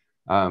 So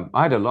I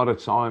had a lot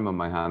of time on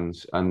my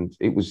hands, and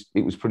it was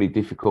pretty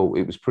difficult.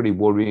 It was pretty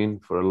worrying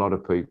for a lot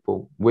of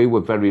people. We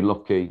were very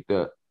lucky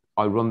that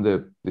I run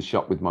the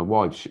shop with my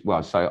wife. Well,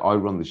 I say I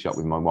run the shop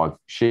with my wife.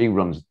 She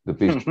runs the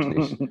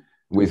business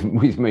with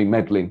me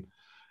meddling.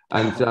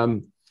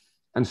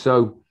 And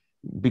so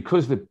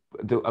because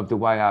of the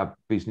way our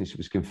business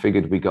was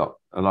configured, we got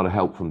a lot of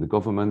help from the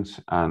government,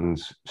 and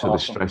so the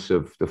stress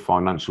of the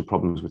financial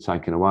problems were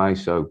taken away.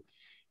 So,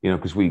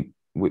 because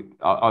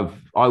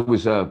I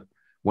was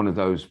one of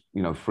those,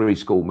 free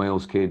school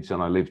meals kids,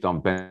 and I lived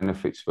on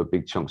benefits for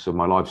big chunks of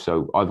my life.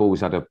 So I've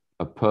always had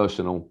a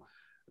personal,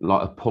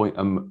 like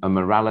a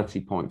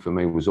morality point for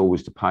me was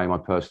always to pay my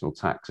personal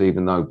tax,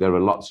 even though there are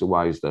lots of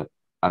ways that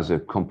as a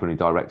company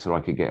director I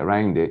could get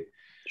around it.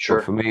 Sure.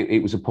 But for me,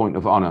 it was a point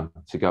of honor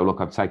to go,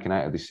 look, I've taken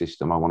out of this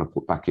system, I want to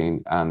put back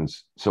in. And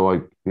so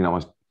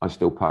I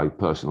still pay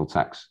personal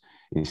tax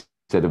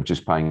instead of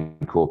just paying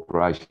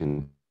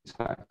corporation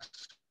tax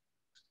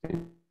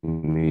in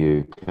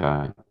the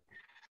UK.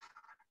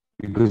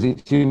 Because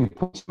it's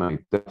important to me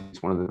that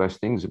it's one of the best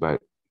things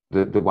about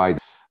the way.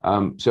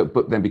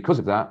 But then because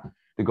of that,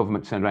 the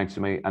government turned around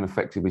to me and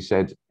effectively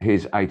said,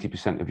 here's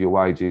 80% of your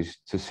wages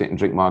to sit and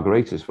drink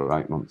margaritas for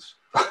 8 months.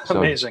 So,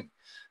 amazing.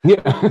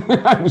 Yeah,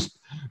 it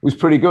was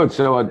pretty good.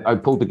 So I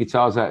pulled the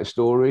guitars out of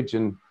storage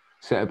and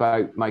set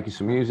about making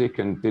some music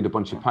and did a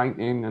bunch of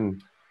painting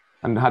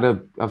and had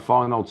a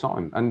fine old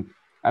time. And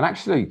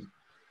actually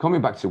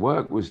coming back to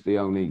work was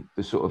the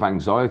sort of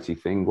anxiety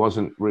thing.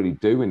 Wasn't really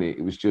doing it.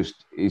 It was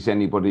just, is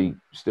anybody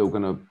still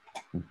going to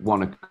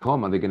want to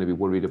come? Are they going to be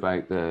worried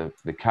about the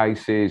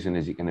cases, and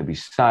is it going to be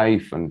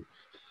safe? And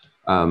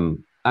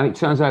it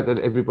turns out that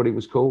everybody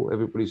was cool.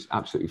 Everybody's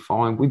absolutely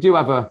fine. We do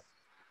have a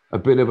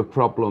bit of a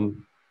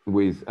problem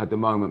with at the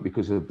moment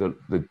because of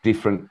the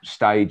different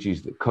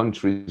stages that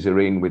countries are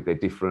in with their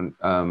different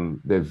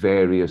their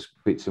various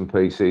bits and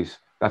pieces.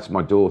 That's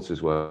my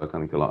daughter's work. I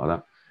think a lot of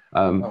that.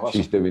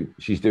 Awesome.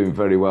 She's doing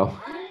very well.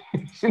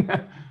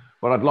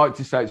 But I'd like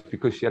to say it's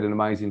because she had an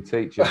amazing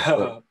teacher,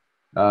 but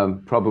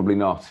probably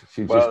not.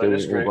 She's Wow, just that doing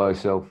is it all great. by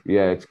herself.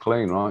 Yeah, it's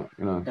clean, right?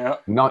 You know,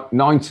 Yeah.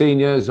 19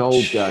 years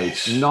old, Gabe.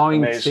 Jeez,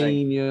 19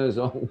 amazing. years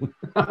old.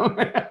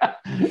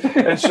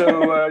 And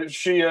so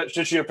she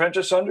did she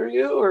apprentice under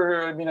you,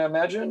 or I mean, I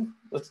imagine.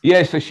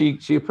 Yeah, so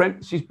she's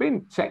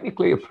been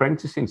technically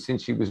apprenticing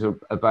since she was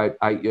about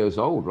 8 years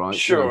old, right?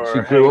 You know, she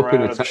Sure, grew hanging up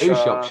in a around at the tattoo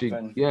shop. shop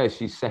and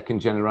She's second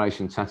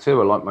generation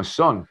tattooer like my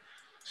son.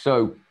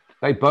 So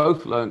they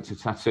both learned to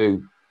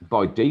tattoo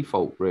by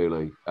default,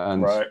 really.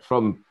 And right.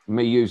 from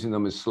me using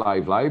them as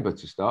slave labor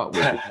to start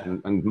with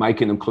and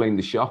making them clean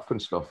the shop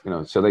and stuff, you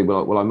know. So they were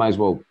like, well, I may as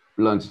well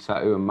learn to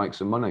tattoo and make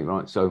some money,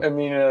 right? So I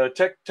mean,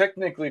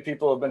 technically,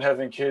 people have been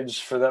having kids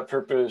for that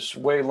purpose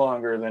way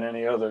longer than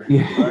any other.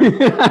 yeah.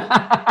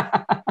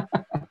 Right?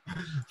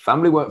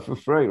 Family work for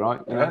free,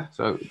 right? You know, Yeah.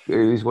 so it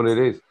is what it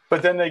is.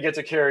 But then they get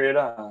to carry it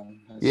on.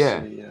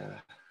 Yeah.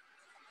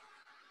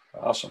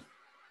 Awesome.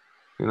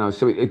 You know,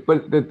 so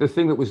but the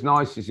thing that was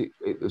nice is it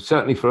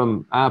certainly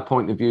from our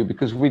point of view,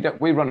 because we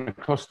run a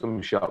custom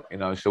shop, you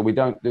know, so we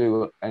don't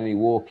do any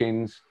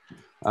walk-ins.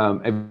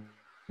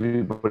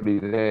 Everybody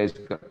there's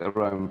got their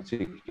own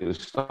particular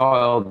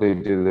style. They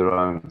do their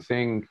own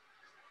thing,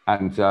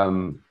 and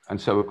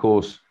so of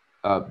course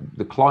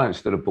the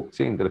clients that are booked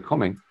in that are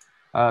coming,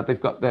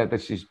 they've got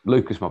this is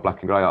Lucas, my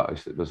black and grey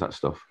artist that does that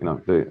stuff. You know,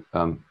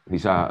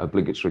 he's our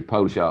obligatory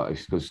Polish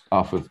artist because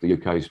half of the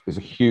UK there's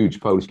a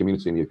huge Polish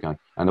community in the UK,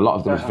 and a lot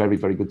of them are very,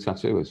 very good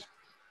tattooers.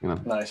 You know,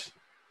 nice.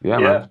 Yeah,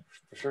 man.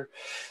 For sure.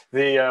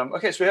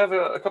 Okay, so we have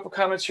a couple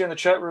comments here in the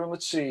chat room.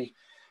 Let's see.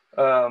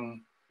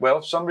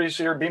 Well, somebody's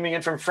here beaming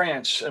in from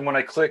France, and when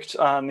I clicked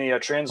on the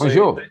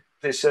translate,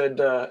 they said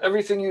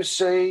everything you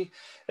say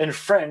in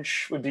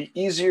French would be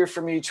easier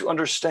for me to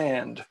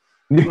understand.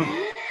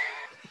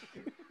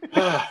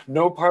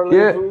 No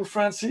parlez-vous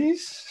français?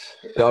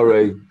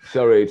 Sorry,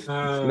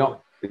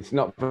 it's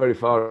not very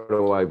far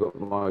away, but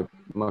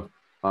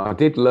I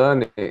did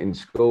learn it in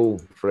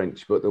school,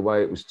 French, but the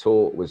way it was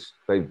taught was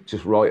they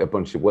just write a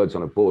bunch of words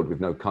on a board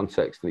with no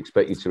context and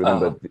expect you to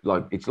remember.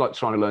 Like it's like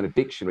trying to learn a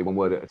dictionary one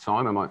word at a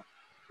time. I'm like,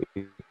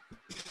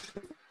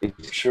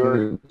 it's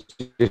sure,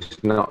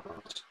 just not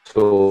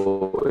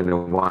taught in a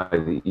way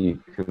that you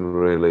can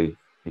really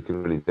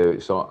do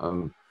it. So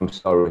I'm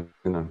sorry,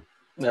 you know.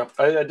 Yeah,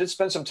 I did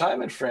spend some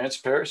time in France.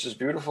 Paris is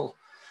beautiful.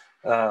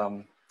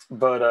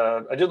 But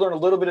I did learn a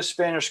little bit of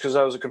Spanish because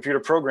I was a computer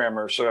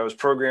programmer. So I was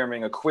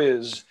programming a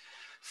quiz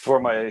for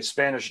my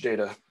Spanish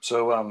data.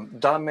 So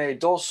dame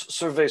dos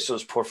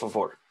cervezas, por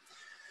favor.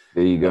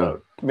 There you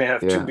go. May I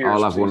have 2 beers,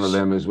 I'll have please. one of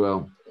them as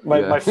well.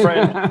 My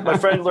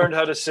friend learned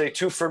how to say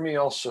 2 for me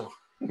also.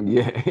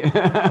 Yeah.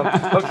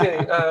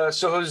 Okay,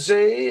 so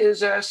Jose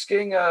is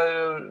asking,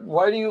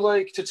 why do you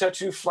like to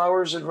tattoo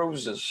flowers and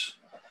roses?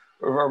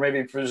 Or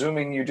maybe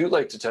presuming you do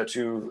like to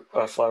tattoo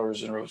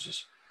flowers and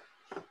roses.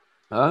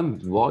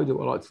 Why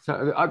do I like to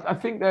tattoo? I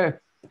think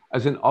they're,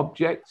 as an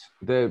object,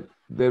 they're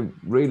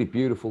really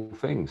beautiful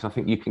things. I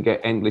think you can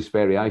get endless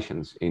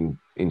variations in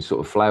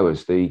sort of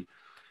flowers. The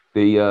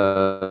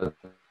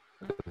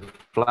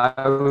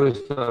flowers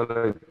that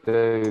I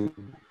do,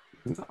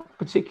 not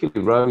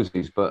particularly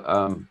roses, but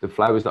the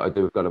flowers that I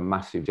do have got a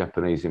massive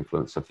Japanese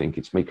influence. I think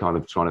it's me kind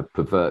of trying to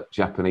pervert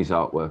Japanese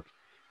artwork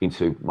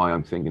into my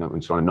own thing, you know,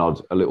 and trying to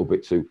nod a little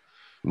bit to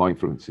my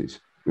influences.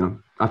 You know,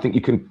 I think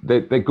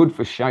they're good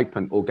for shape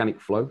and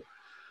organic flow.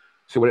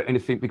 So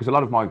anything, because a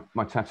lot of my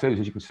tattoos,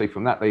 as you can see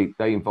from that,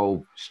 they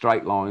involve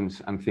straight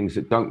lines and things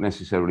that don't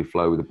necessarily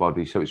flow with the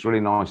body. So it's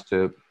really nice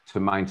to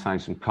maintain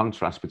some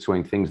contrast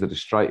between things that are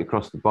straight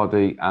across the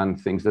body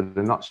and things that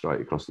are not straight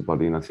across the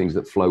body, you know, things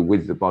that flow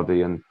with the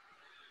body. And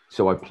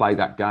so I play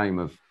that game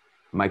of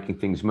making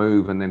things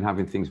move and then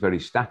having things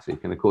very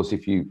static. And of course,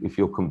 if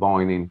you're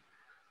combining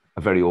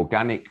a very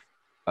organic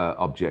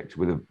object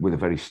with a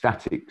very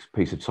static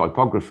piece of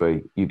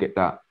typography, you get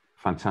that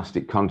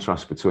fantastic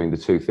contrast between the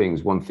two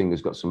things. One thing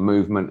has got some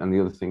movement and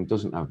the other thing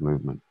doesn't have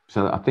movement.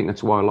 So I think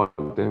that's why I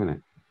like doing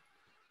it.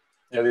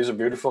 Yeah, these are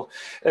beautiful.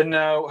 And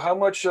now, how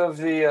much of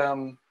the,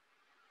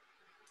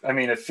 I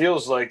mean, it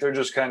feels like they're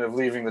just kind of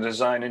leaving the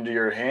design into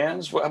your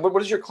hands. What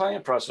does your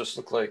client process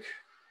look like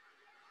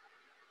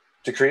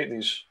to create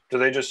these? Do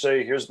they just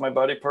say, here's my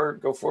body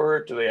part, go for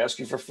it? Do they ask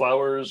you for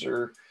flowers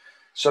or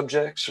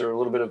subjects or a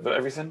little bit of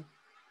everything?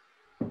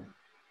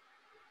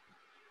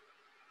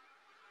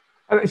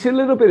 It's a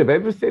little bit of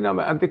everything. I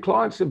mean, and the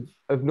clients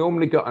have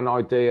normally got an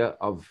idea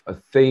of a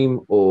theme,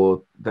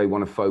 or they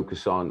want to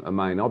focus on a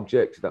main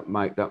object. That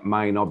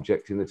main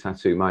object in the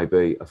tattoo may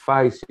be a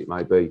face, it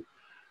may be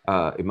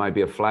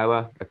a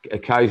flower.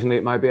 Occasionally,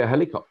 it may be a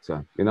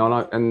helicopter. You know,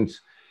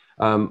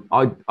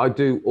 I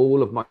do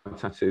all of my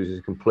tattoos as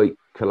a complete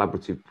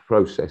collaborative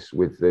process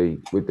with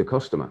the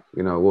customer,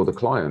 you know, or the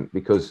client,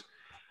 because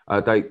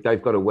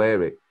they've got to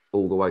wear it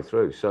all the way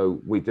through.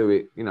 So we do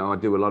it, you know, I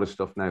do a lot of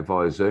stuff now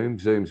via Zoom.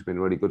 Zoom's been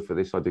really good for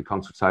this. I do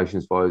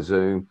consultations via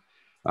Zoom.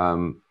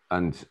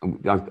 And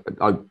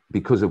I,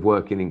 because of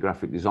working in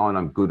graphic design,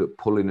 I'm good at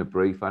pulling a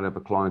brief out of a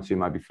client who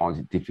maybe finds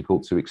it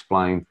difficult to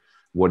explain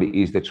what it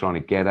is they're trying to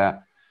get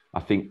at. I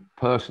think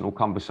personal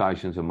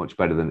conversations are much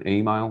better than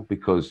email,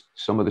 because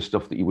some of the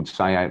stuff that you would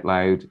say out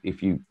loud,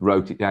 if you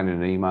wrote it down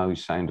in an email, you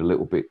sound a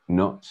little bit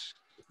nuts,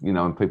 you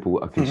know, and people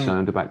are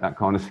concerned about that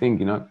kind of thing,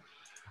 you know.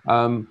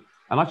 And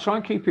I try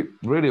and keep it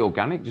really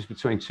organic, just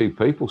between two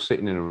people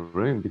sitting in a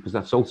room, because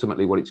that's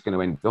ultimately what it's going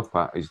to end up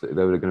at, is that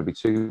there are going to be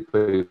two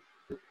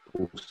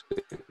people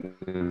sitting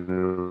in a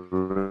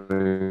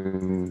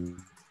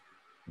room,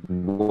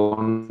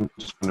 one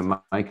trying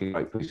to make a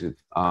great piece of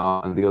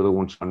art and the other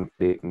one trying to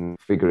fit and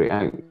figure it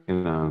out, you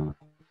know.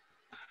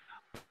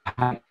 I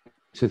had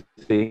to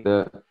think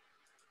that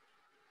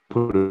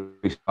put a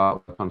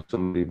restart on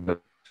somebody that,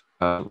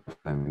 you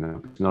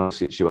know, it's not a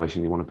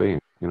situation you want to be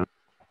in, you know.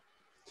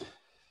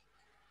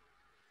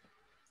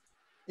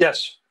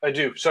 Yes, I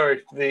do.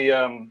 Sorry,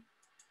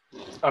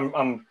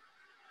 I'm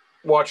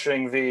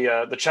watching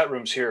the chat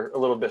rooms here a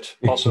little bit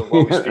also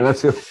while we speak.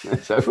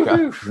 That's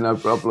okay. No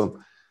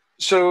problem.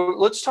 So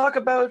let's talk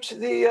about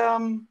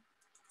the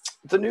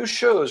new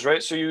shows,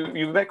 right? So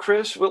you met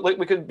Chris.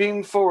 We could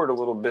beam forward a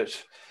little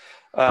bit.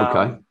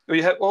 Okay.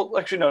 Well,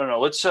 actually, no.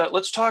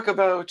 Let's talk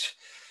about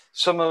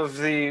some of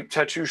the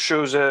tattoo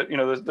shows that, you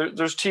know,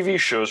 there's TV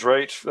shows,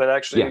 right, that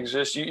actually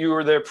exist. You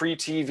were there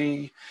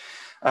pre-TV.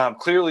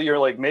 Clearly, you're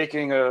like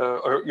making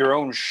your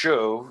own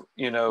show.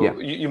 You know,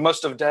 you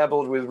must have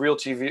dabbled with real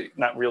TV,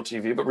 not real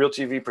TV, but real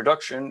TV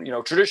production. You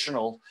know,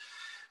 traditional,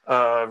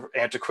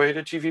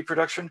 antiquated TV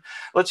production.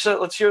 Let's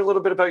hear a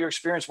little bit about your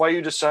experience, why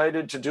you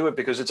decided to do it,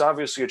 because it's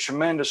obviously a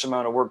tremendous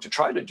amount of work to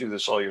try to do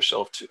this all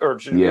yourself,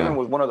 even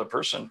with one other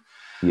person.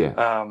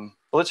 Yeah.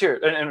 Let's hear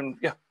it. And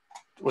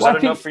was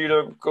that enough for you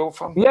to go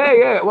from?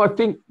 Yeah. Well, I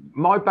think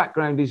my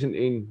background isn't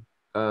in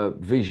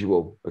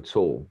visual at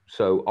all,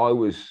 so I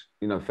was,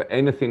 you know, for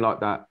anything like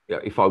that,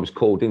 if I was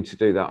called in to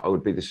do that, I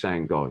would be the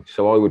sound guy.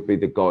 So I would be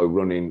the guy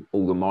running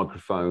all the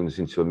microphones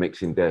into a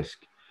mixing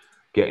desk,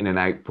 getting an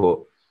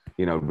output,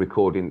 you know,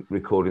 recording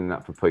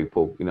that for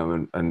people, you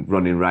know, and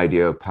running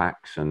radio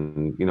packs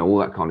and, you know, all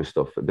that kind of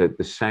stuff.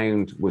 The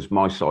sound was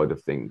my side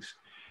of things.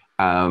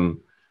 And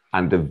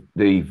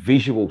the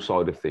visual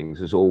side of things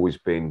has always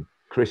been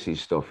Chris's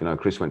stuff. You know,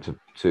 Chris went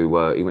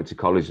to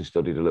college and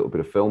studied a little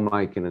bit of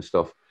filmmaking and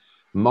stuff.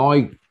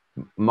 My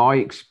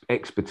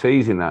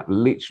expertise in that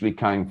literally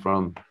came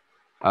from,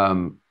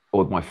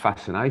 or my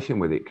fascination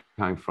with it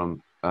came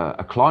from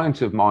a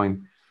client of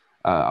mine.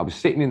 I was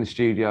sitting in the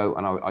studio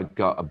and I'd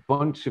got a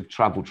bunch of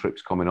travel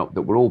trips coming up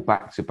that were all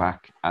back to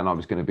back, and I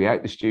was going to be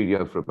out the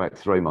studio for about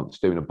 3 months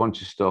doing a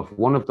bunch of stuff.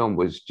 One of them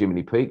was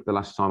Jiminy Peak. The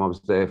last time I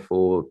was there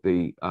for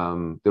the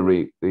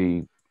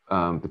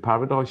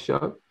Paradise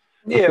show.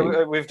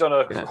 Yeah, we've done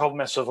a whole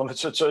mess of them.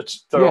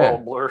 They're all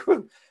blur.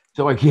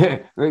 So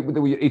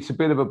it's a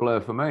bit of a blur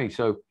for me.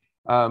 So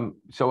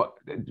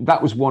that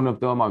was one of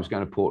them. I was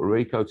going to Puerto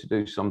Rico to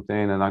do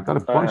something, and I got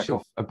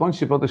a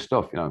bunch of other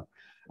stuff, you know.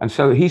 And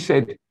so he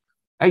said,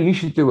 "Hey, you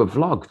should do a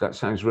vlog. That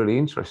sounds really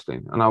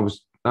interesting."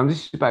 And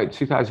this is about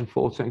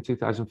 2014,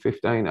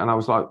 2015, and I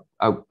was like,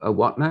 "A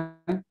what now?"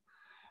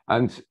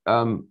 And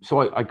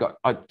so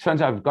it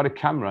turns out I've got a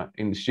camera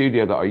in the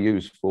studio that I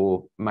use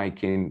for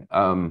making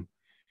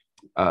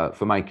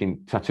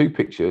tattoo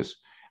pictures.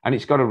 And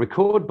it's got a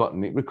record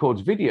button. It records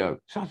video.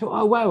 So I thought,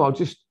 oh wow, I'll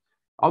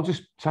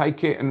just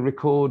take it and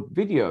record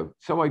video.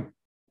 So I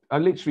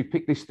literally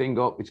picked this thing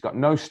up. It's got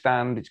no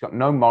stand. It's got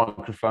no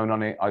microphone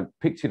on it. I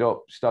picked it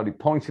up, started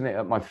pointing it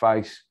at my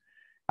face,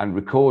 and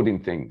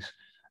recording things,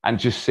 and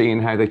just seeing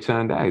how they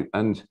turned out.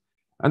 And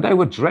they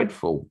were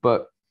dreadful,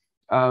 but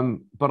I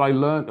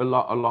learned a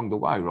lot along the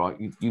way. Right?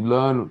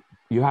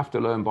 You have to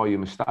learn by your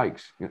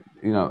mistakes.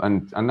 You know,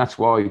 and that's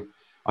why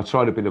I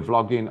tried a bit of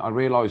vlogging. I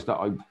realized that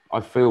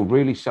I feel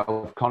really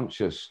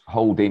self-conscious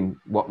holding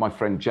what my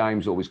friend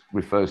James always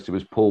refers to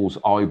as Paul's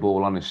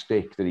eyeball on a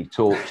stick that he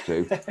talks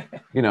to,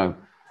 you know,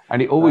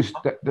 and it always,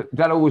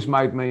 that always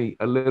made me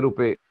a little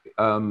bit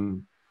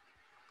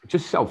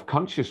just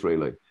self-conscious,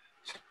 really.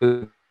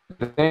 So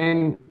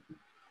then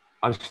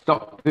I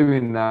stopped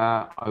doing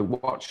that. I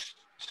watched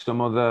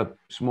some other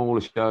smaller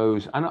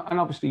shows, and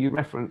obviously you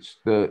referenced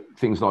the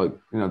things like,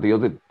 you know,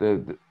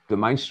 the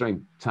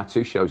mainstream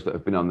tattoo shows that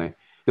have been on there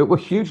that were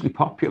hugely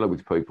popular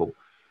with people,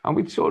 and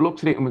we sort of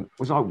looked at it and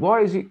was like,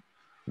 why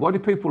do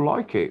people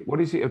like it? What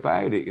is it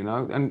about it, you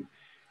know?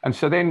 And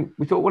so then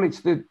we thought, well,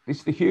 it's the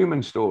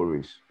human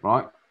stories,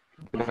 right?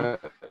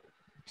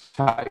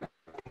 Take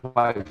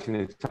place in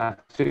a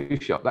tattoo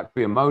shop. That could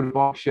be a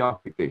motorbike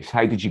shop. It's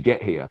how did you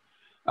get here?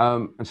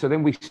 And so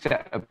then we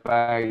set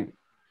about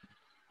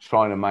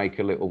trying to make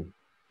a little,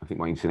 I think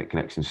my internet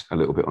connection's a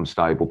little bit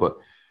unstable, but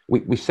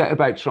we set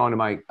about trying to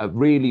make a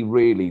really,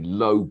 really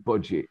low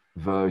budget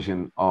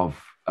version of,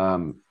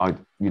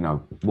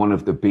 one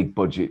of the big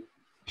budget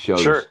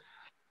shows. Sure.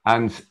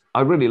 And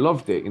I really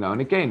loved it, you know. And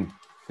again,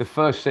 the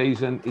first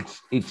season,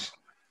 it's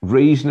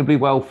reasonably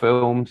well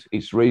filmed.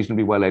 It's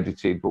reasonably well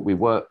edited, but we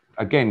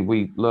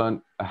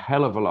learned a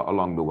hell of a lot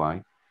along the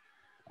way.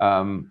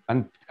 And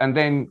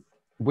then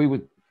we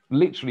were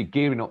literally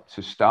gearing up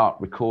to start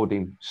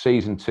recording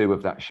season 2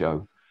 of that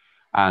show.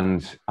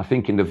 And I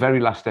think in the very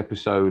last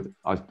episode,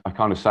 I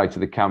kind of say to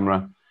the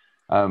camera,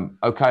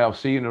 okay, I'll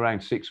see you in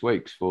around 6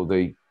 weeks for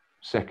the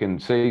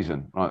second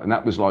season. Right? And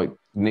that was like,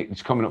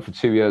 it's coming up for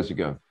 2 years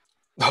ago.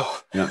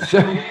 Oh.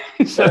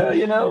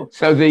 You know,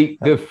 so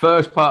the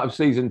first part of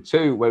season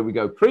 2, where we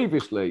go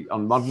previously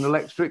on Modern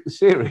Electric, the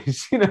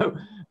series,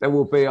 there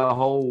will be a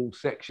whole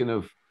section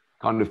of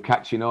kind of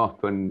catching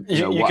up and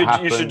what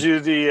happened. You should do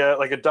the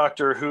like a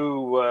Doctor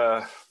Who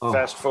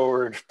fast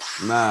forward.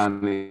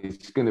 Man,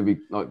 it's going to be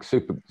like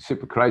super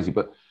crazy.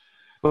 But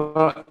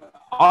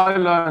I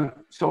learned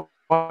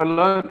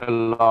a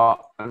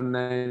lot, and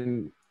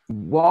then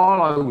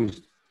while I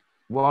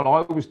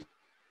was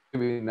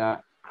doing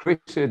that,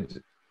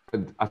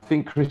 I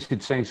think Chris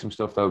had seen some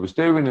stuff that I was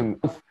doing, and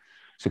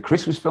so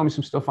Chris was filming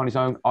some stuff on his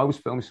own. I was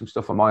filming some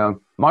stuff on my own.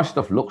 My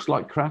stuff looks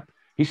like crap.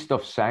 His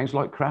stuff sounds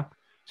like crap.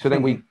 So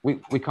then we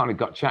kind of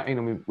got chatting,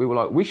 and we were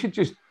like, we should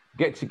just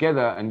get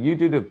together, and you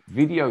do the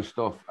video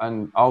stuff,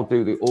 and I'll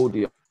do the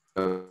audio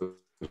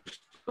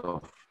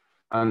stuff,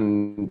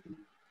 and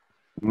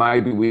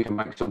maybe we can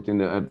make something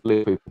that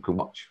little people can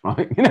watch,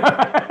 right?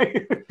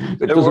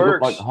 It doesn't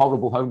look like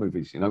horrible home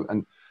movies,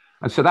 And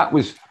so that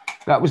was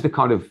the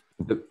kind of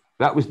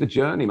that was the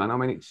journey, man. I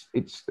mean,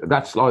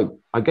 that's like,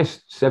 I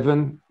guess 6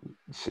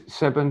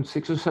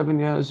 or 7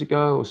 years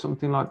ago or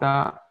something like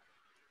that.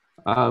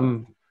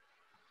 And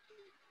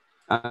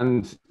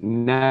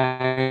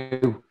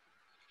now,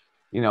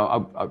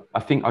 I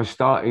think I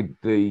started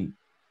the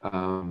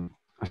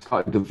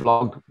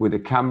vlog with a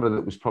camera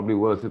that was probably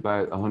worth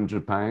about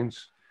 £100.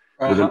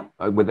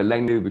 With a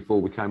lens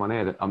before we came on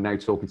air. I'm now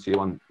talking to you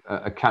on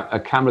a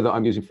camera that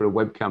I'm using for a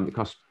webcam that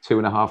costs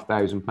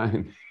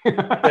 £2,500.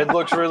 It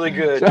looks really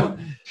good. So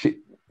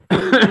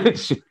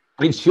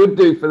it should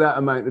do for that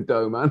amount of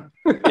dough, man.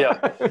 Yeah,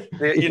 If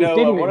it didn't,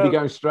 it'd be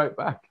going straight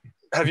back.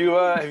 Have you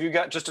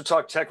got, just to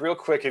talk tech real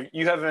quick,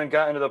 you haven't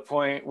gotten to the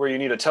point where you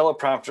need a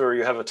teleprompter or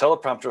you have a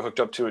teleprompter hooked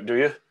up to it, do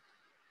you?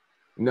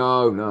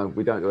 No,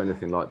 we don't do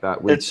anything like that.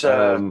 It's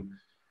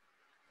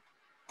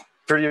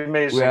pretty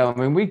amazing. Well, I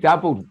mean, we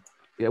dabbled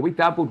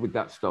with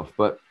that stuff,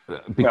 but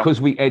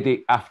because we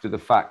edit after the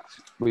fact,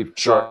 we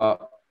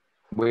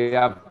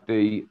have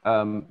the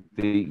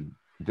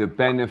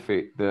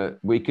benefit that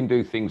we can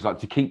do things like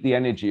to keep the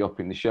energy up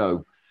in the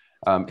show.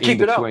 In between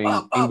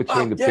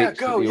the bits that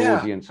the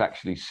audience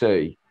actually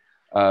see,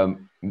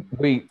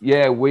 we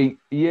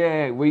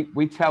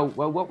tell.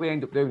 Well, what we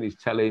end up doing is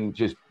telling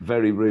just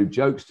very rude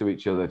jokes to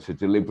each other to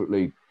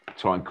deliberately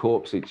try and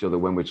corpse each other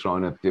when we're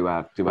trying to do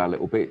our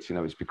little bits.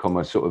 It's become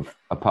a sort of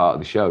a part of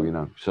the show.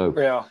 So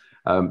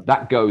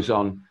that goes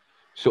on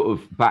sort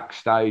of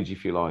backstage,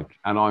 if you like,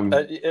 and I'm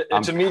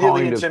immediately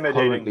kind intimidating. of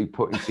currently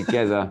putting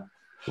together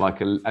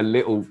like a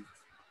little.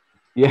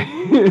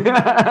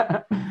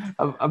 Yeah,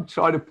 I'm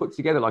trying to put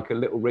together like a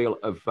little reel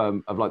of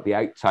like the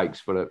outtakes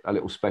for a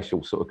little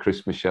special sort of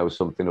Christmas show or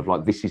something of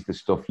like, this is the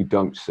stuff you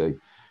don't see,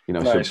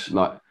 Nice. So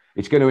like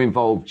it's going to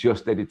involve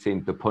just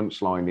editing the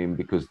punchline in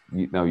because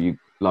you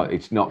like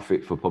it's not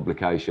fit for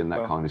publication,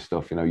 that kind of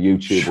stuff.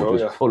 YouTube will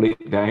just pull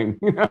it down.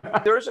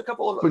 There's a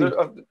couple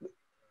of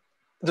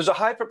there's a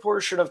high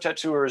proportion of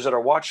tattooers that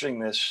are watching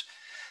this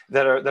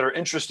that are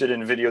interested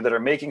in video, that are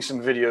making some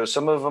videos.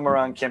 Some of them are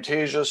on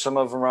Camtasia, some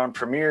of them are on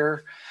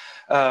Premiere.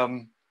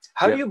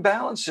 How do you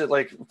balance it?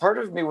 Like, part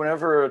of me,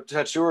 whenever a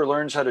tattooer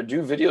learns how to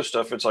do video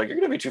stuff, it's like, you're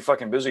going to be too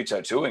fucking busy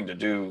tattooing to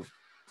do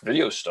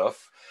video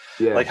stuff.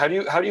 Yeah. Like, how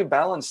do you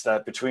balance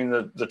that between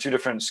the two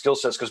different skill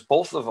sets? Because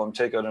both of them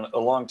take a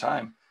long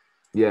time.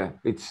 Yeah,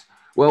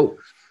 well,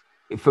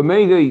 for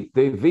me,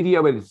 the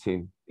video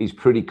editing is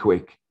pretty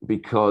quick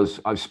because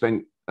I've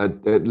spent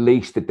at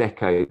least a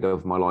decade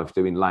of my life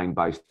doing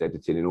lane-based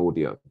editing in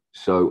audio.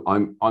 So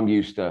I'm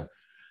used to,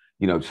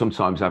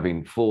 sometimes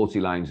having 40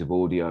 lanes of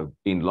audio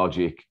in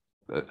Logic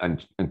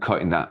and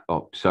cutting that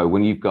up. So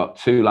when you've got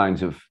 2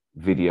 lanes of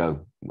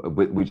video,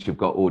 which have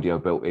got audio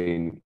built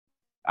in,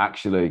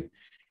 actually,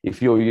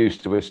 if you're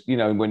used to us,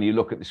 when you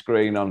look at the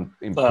screen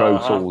in Pro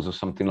Tools or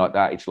something like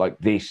that, it's like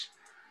this.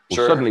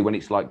 Well, suddenly when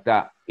it's like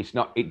that,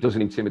 it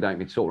doesn't intimidate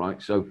me at all, right?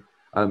 So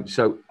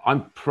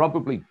I'm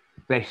probably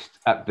best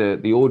at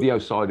the audio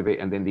side of it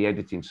and then the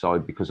editing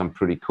side because I'm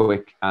pretty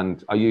quick,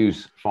 and I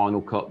use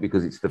Final Cut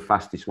because it's the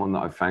fastest one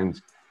that I've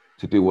found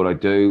to do what I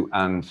do.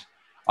 And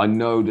I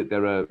know that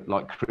there are,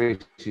 like, Chris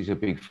is a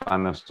big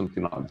fan of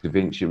something like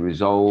DaVinci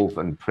Resolve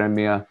and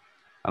Premiere,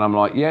 and I'm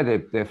like, yeah,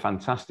 they're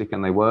fantastic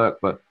and they work,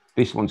 but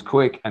this one's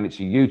quick and it's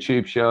a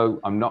YouTube show.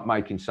 I'm not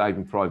making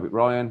Saving Private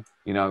Ryan.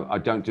 I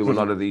don't do a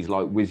lot of these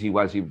like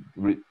whizzy-wazzy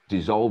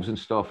dissolves and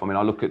stuff. I mean,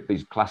 I look at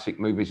these classic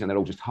movies and they're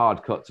all just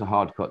hard cut to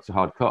hard cut to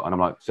hard cut. And I'm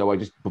like, so I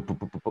just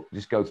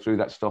go through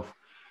that stuff,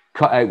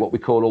 cut out what we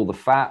call all the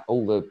fat,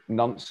 all the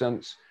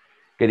nonsense,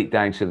 get it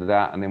down to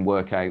that, and then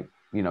work out,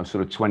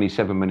 sort of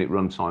 27-minute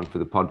runtime for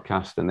the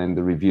podcast and then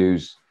the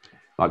reviews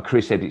like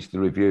Chris edits the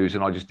reviews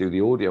and I just do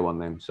the audio on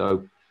them.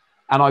 So,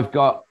 and I've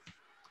got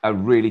a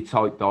really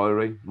tight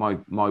diary.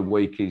 My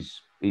week is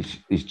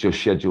just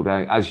scheduled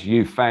out. As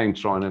you found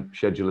trying to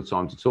schedule a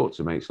time to talk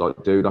to me, it's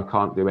like, dude, I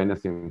can't do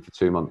anything for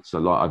 2 months. So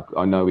like,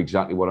 I know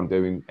exactly what I'm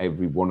doing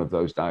every one of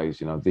those days.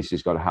 You know, this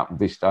has got to happen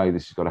this day.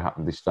 This has got to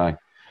happen this day.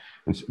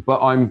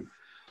 But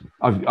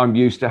I'm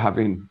used to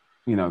having,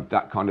 you know,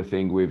 that kind of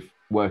thing with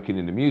working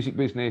in the music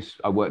business.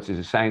 I worked as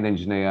a sound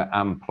engineer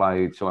and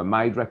played. So I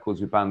made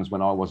records with bands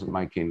when I wasn't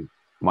making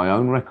my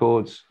own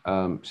records.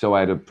 So I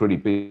had a pretty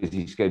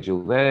busy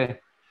schedule there.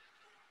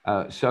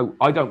 So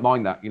I don't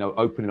mind that, you know,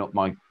 opening up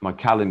my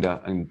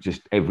calendar and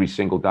just every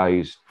single day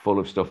is full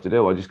of stuff to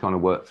do. I just kind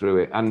of work through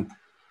it. And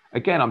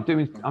again, I'm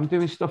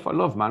doing stuff I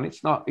love, man.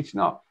 It's not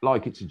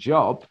like it's a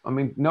job. I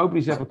mean,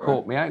 nobody's ever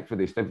caught me out for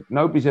this.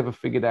 Nobody's ever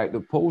figured out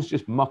that Paul's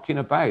just mucking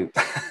about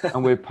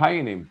and we're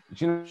paying him.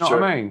 Do you know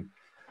what I mean?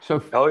 So,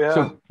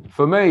 so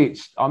for me,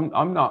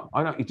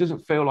 it doesn't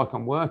feel like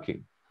I'm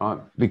working, right?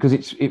 Because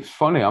it's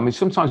funny. I mean,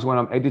 sometimes when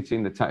I'm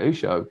editing the tattoo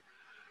show,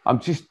 I'm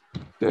just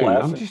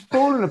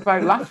falling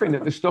about laughing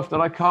at the stuff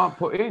that I can't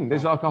put in.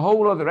 There's like a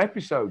whole other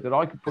episode that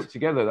I could put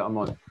together that I'm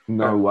like,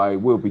 no way,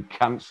 we'll be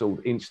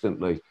cancelled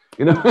instantly.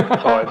 You know?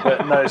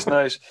 Nice.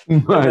 Right.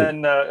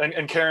 And then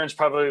and Karen's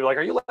probably like,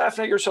 are you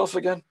laughing at yourself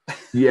again?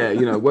 Yeah,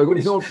 you know, well,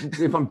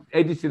 if I'm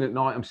editing at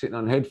night, I'm sitting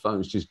on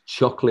headphones just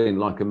chuckling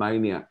like a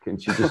maniac, and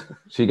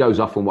she goes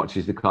off and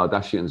watches the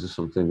Kardashians or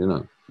something, you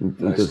know, and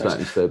does that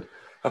instead.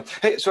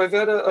 Hey, so I've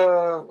got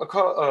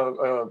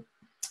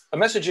a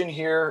message in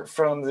here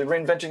from the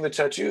Reinventing the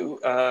Tattoo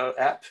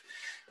app.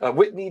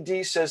 Whitney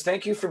D says,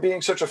 thank you for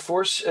being such a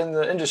force in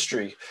the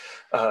industry.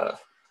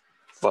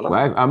 Well,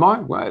 am I?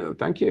 Well,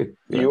 thank you.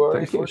 You are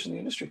a force in the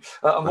industry.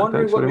 I'm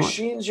wondering what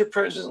machines you're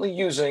presently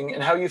using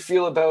and how you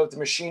feel about the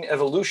machine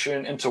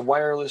evolution into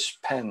wireless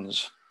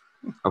pens.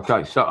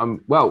 Okay, so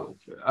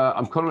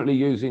I'm currently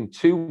using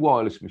 2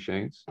 wireless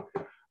machines.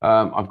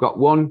 I've got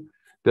one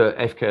that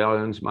FK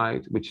Irons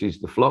made, which is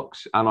the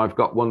Flux, and I've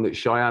got one that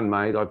Cheyenne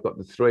made. I've got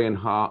the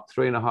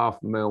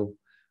 3.5 mil.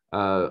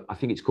 I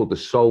think it's called the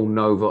Soul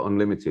Nova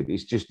Unlimited.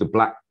 It's just the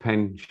black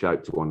pen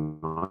shaped one.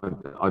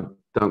 I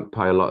don't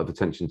pay a lot of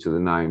attention to the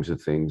names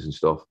of things and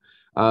stuff.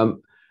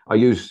 I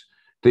use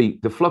the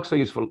Flux I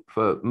use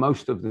for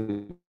most of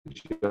the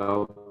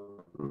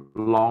gel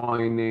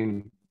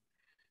lining,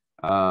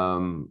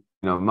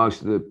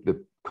 most of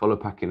the color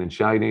packing and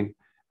shading.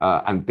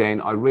 And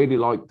then I really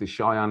like the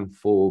Cheyenne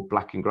for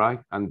black and grey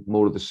and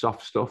more of the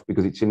soft stuff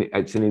because it's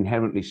an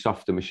inherently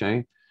softer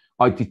machine.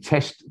 I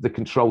detest the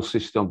control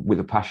system with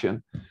a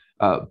passion,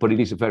 but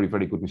it is a very,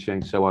 very good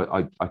machine. So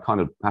I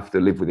kind of have to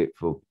live with it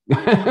for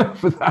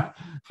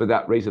for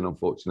that reason,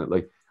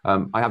 unfortunately.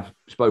 I have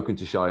spoken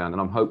to Cheyenne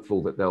and I'm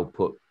hopeful that they'll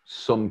put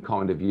some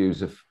kind of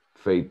user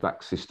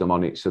feedback system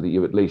on it so that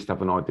you at least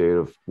have an idea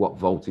of what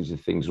voltage the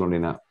thing's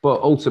running at.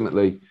 But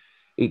ultimately,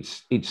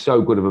 it's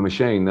so good of a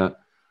machine that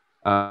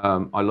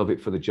I love it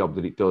for the job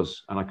that it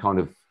does, and I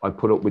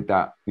put up with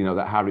that,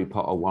 that Harry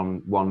Potter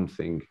one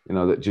thing,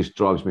 that just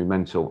drives me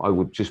mental. I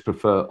would just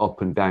prefer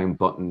up and down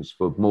buttons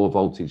for more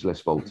voltage, less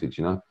voltage.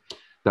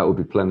 That would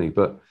be plenty.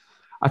 But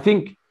I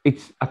think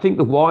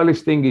the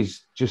wireless thing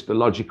is just the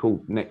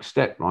logical next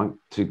step, right?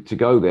 To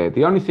go there.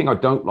 The only thing I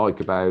don't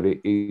like about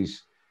it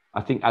is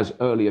I think as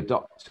early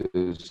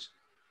adopters,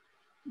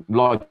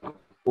 like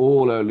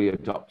all early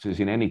adopters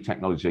in any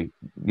technology,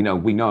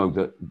 we know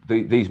that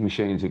these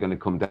machines are going to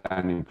come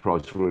down in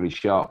price really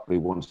sharply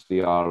once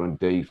the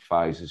R&D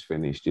phase is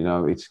finished.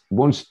 It's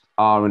once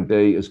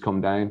R&D has come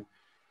down,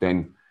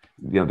 then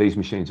these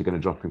machines are going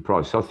to drop in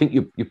price. So I think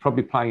you're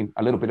probably playing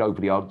a little bit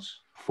over the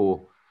odds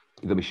for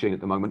the machine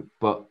at the moment,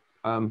 but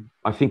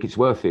I think it's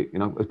worth it.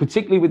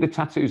 Particularly with the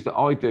tattoos that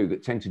I do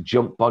that tend to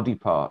jump body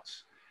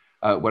parts,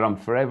 where I'm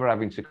forever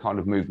having to kind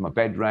of move my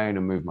bed around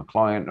and move my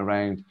client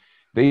around.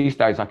 These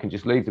days, I can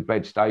just leave the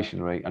bed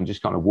stationary and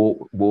just kind of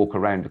walk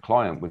around the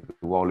client with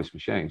the wireless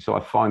machine. So I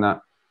find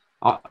that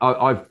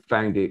I've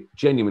found it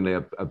genuinely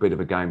a bit of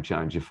a game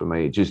changer for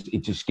me. It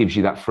just gives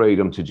you that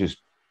freedom to just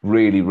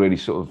really, really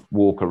sort of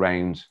walk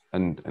around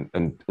and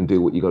do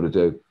what you got to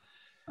do.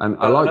 And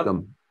I like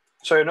them.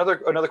 Sorry,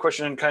 another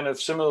question and kind of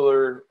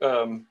similar,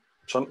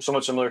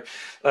 somewhat similar.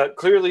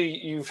 Clearly,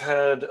 you've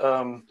had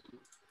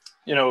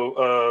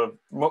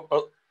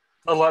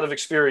a lot of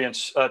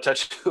experience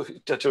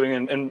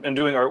tattooing and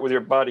doing art with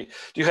your body.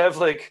 Do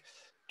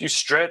you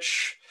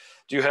stretch?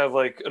 Do you have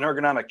like an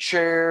ergonomic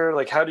chair?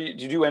 Like, how do you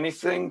do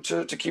anything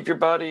to keep your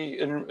body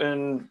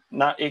in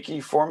not achy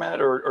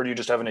format, or do you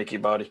just have an achy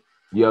body?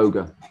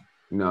 Yoga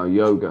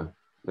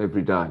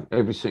every day,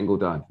 every single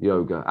day.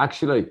 Yoga.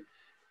 Actually,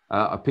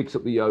 I picked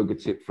up the yoga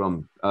tip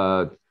from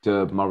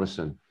Derb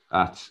Morrison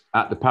at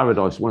the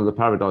Paradise, one of the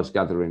Paradise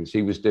gatherings.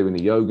 He was doing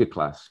a yoga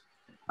class.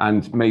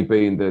 And me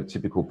being the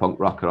typical punk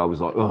rocker, I was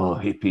like, oh,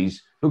 hippies,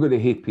 look at the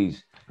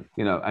hippies,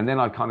 And then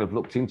I kind of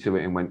looked into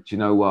it and went, do you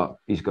know what?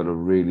 He's got a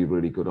really,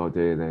 really good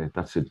idea there.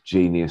 That's a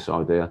genius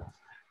idea.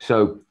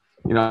 So,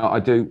 I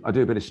do a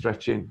bit of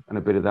stretching and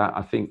a bit of that.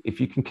 I think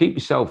if you can keep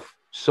yourself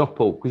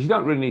supple, because you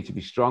don't really need to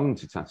be strong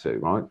to tattoo,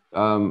 right?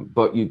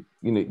 But you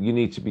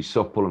need to be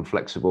supple and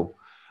flexible,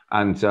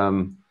 and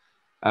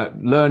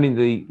learning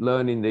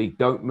the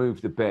don't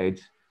move the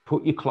bed.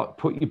 Put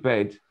your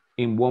bed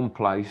in one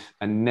place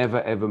and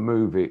never ever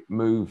move it.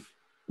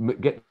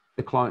 Get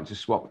the client to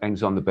swap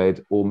ends on the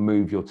bed or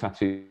move your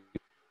tattoo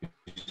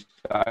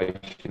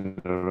station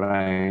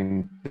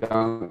around.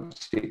 Don't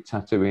sit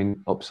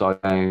tattooing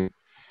upside down.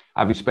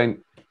 Having spent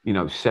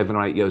 7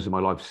 or 8 years of my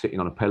life sitting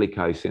on a pelly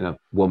case in a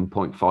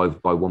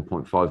 1.5 by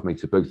 1.5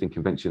 meter booth in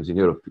conventions in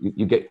Europe,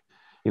 you get,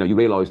 you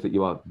realize that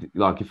you are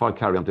like, if I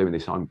carry on doing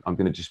this, I'm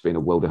going to just be in a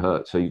world of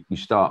hurt. So you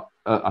start,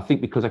 I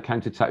think because I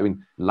came to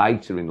tattooing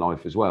later in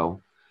life as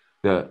well,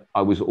 that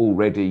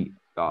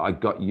I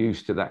got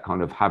used to that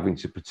kind of having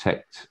to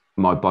protect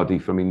my body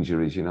from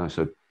injuries,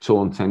 so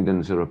torn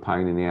tendons are a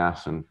pain in the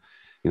ass and,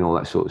 all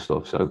that sort of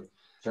stuff. So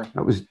sure.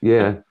 That was,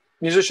 yeah.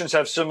 Musicians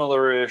have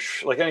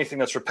similar-ish, like anything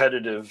that's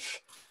repetitive.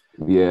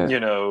 Yeah.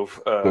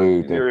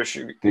 Dude, your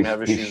issue can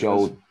have issues.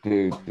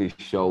 This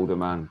shoulder,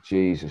 man,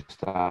 Jesus,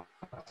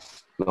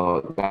 that's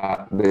like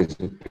that. There's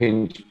a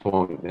pinch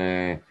point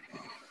there,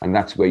 and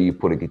that's where you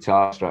put a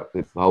guitar strap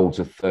that holds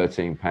a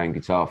 13-pound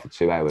guitar for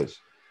 2 hours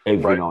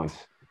every night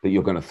that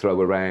you're going to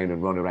throw around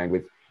and run around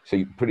with. So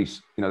you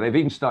they've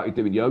even started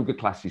doing yoga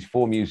classes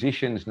for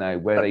musicians now,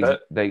 where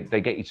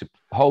they get you to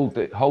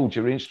hold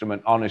your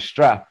instrument on a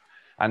strap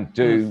and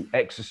do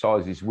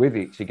exercises with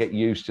it to get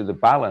used to the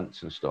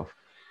balance and stuff.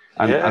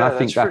 And I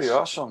think that's pretty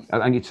awesome. I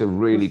think it's a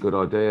really good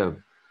idea.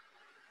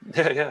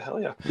 Yeah,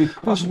 hell yeah.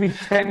 Because we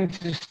tend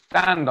to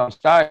stand on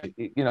stage,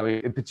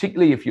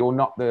 particularly if you're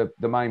not the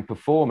main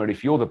performer,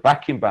 if you're the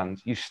backing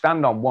band, you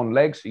stand on one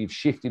leg, so you've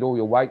shifted all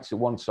your weight to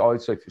one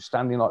side. So if you're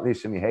standing like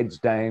this and your head's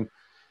down,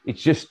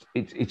 it's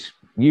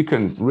you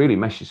can really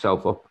mess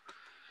yourself up.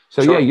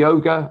 So yeah,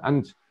 yoga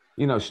and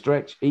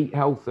stretch, eat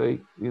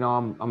healthy.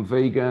 I'm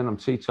vegan, I'm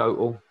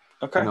teetotal.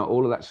 Okay.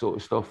 All of that sort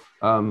of stuff.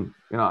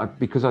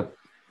 Because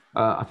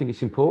I think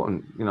it's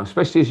important.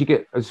 Especially as you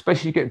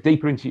get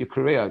deeper into your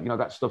career.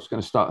 That stuff's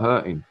going to start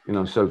hurting.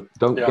 So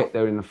don't get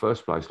there in the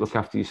first place. Look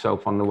after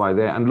yourself on the way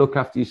there, and look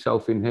after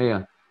yourself in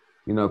here.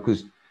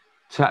 Because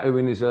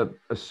tattooing is a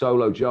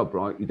solo job,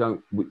 right?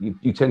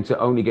 You tend to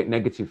only get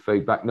negative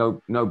feedback.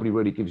 Nobody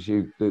really gives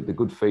you the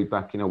good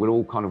feedback. We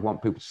all kind of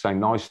want people to say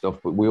nice stuff,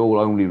 but we all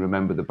only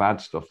remember the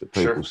bad stuff that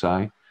people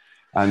say.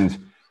 And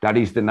that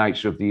is the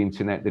nature of the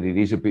internet, that it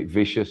is a bit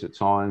vicious at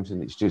times,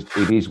 and it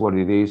is what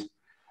it is.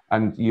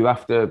 And you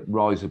have to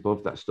rise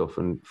above that stuff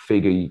and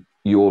figure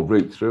your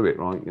route through it,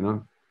 right?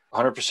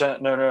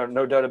 100%.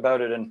 No doubt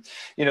about it. And,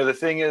 the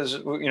thing is,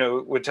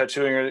 with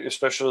tattooing,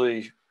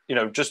 especially,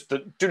 just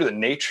due to the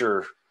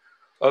nature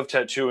of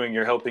tattooing,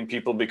 you're helping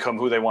people become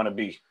who they want to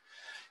be,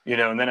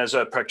 and then as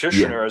a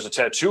practitioner, as a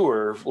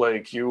tattooer,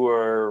 like, you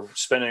are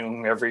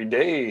spending every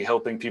day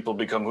helping people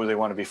become who they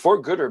want to be, for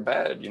good or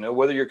bad,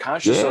 whether you're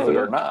conscious of it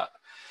or not.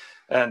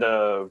 And,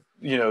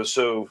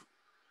 so,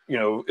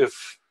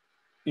 if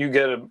you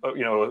get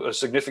a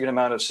significant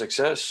amount of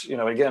success,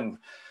 again,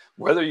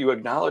 whether you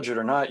acknowledge it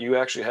or not, you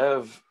actually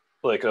have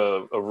like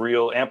a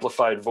real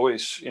amplified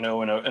voice, in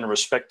a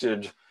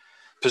respected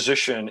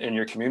position in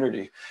your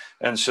community.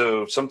 And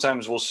so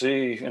sometimes we'll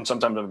see, and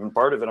sometimes I've been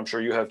part of it, I'm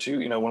sure you have too,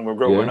 when we're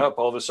growing up,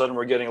 all of a sudden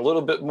we're getting a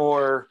little bit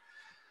more,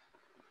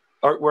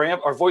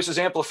 our voice is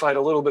amplified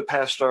a little bit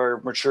past our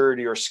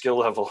maturity or skill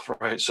level,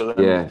 right? So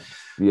then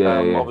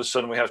all of a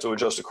sudden we have to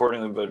adjust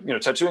accordingly. But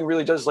tattooing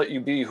really does let you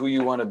be who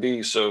you want to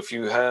be. So if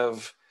you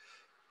have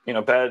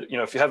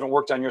if you haven't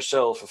worked on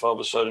yourself, if all of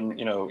a sudden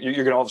you're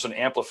going to all of a sudden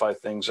amplify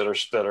things that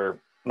are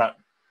not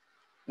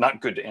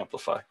good to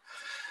amplify.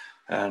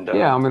 And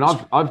I mean,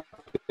 I've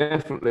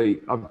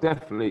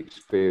definitely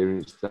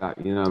experienced that.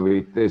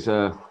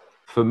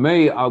 For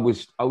me, I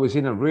was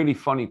in a really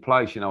funny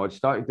place. I'd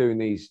started doing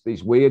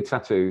these weird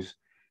tattoos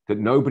that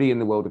nobody in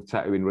the world of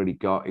tattooing really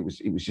got. It was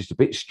just a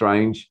bit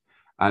strange.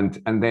 And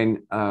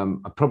then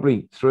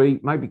probably 2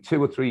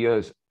 or 3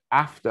 years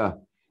after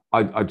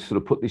I'd sort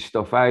of put this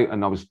stuff out,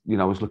 and I was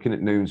looking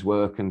at Noon's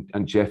work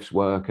and Jeff's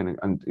work, and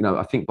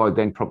I think by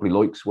then probably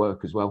Loic's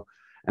work as well.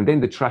 And then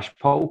the trash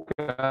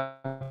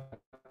polka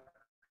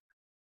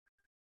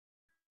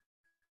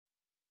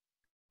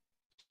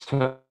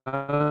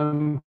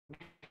term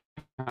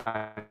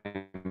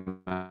came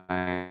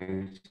out,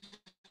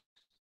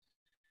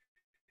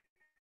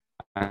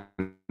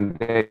 and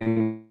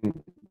then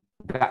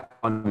that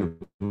kind of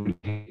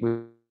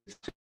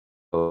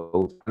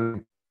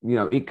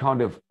it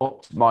kind of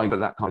upped my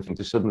that kind of thing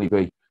to suddenly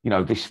be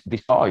this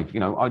side.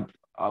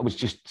 I was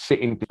just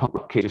sitting punk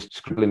rock kid, just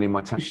scribbling in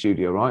my tattoo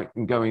studio, right,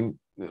 and going.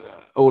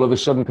 All of a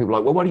sudden, people are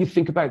like, well, what do you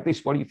think about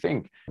this? What do you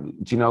think?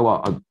 Do you know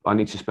what? I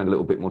need to spend a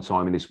little bit more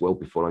time in this world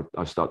before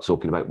I start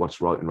talking about what's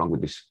right and wrong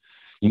with this.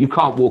 You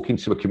can't walk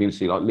into a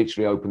community, like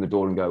literally open the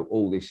door and go,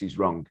 all this is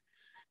wrong.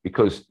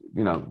 Because,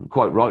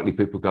 quite rightly,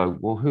 people go,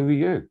 well, who are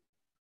you?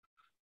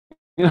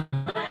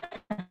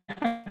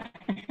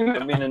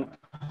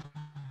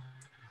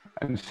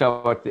 And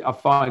so I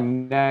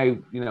find now,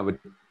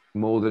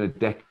 more than a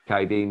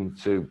decade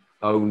into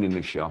owning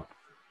the shop,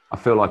 I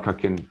feel like I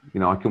can,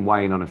 I can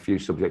weigh in on a few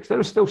subjects. There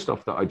is still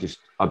stuff that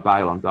I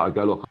bail on, that I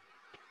go, look.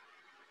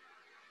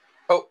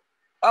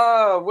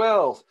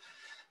 Well,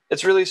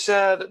 it's really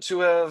sad to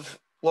have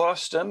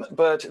lost him,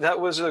 but that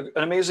was an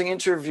amazing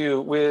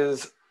interview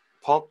with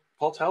Paul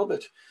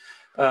Talbot.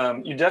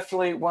 You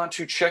definitely want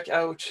to check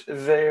out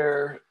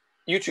their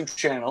YouTube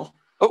channel.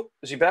 Oh,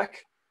 is he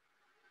back?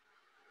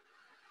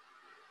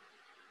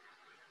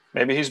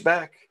 Maybe he's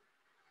back.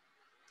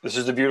 This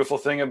is the beautiful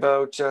thing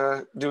about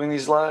doing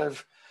these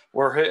live.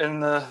 We're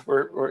hitting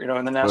we're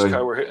in the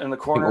NASCAR. We're hitting the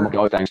corner. Oh my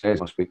God,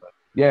 downstairs must be.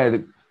 Yeah.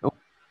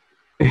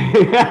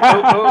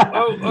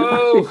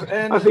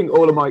 And I think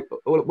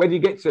where do you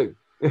get to?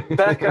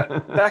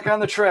 back on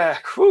the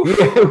track.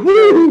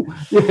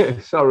 Yeah,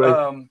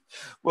 sorry.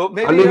 Well,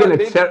 maybe I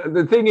live in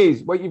the thing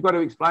is, what you've got to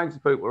explain to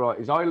people, right,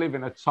 is I live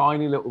in a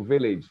tiny little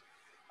village,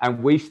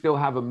 and we still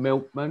have a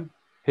milkman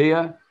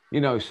here.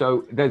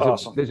 So there's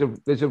awesome.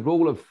 there's a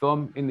rule of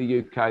thumb in the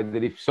UK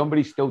that if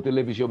somebody still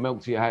delivers your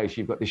milk to your house,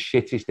 you've got the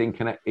shittest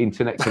internet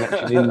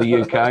connection in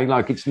the UK.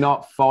 Like, it's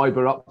not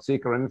fiber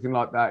optic or anything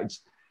like that.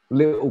 It's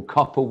little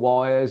copper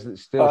wires that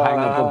still hang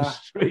above the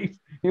street.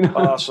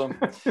 Awesome.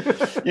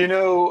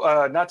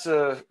 Not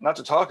to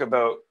talk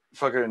about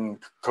fucking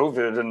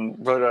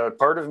COVID, but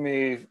part of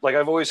me, like,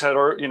 I've always had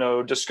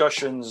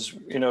discussions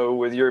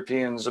with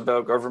Europeans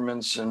about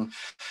governments, and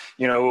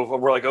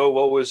we're like, oh,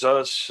 what was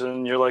us,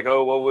 and you're like,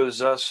 oh, what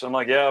was us. I'm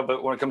like, yeah,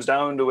 but when it comes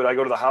down to it, I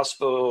go to the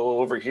hospital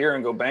over here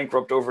and go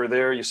bankrupt over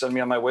there. You send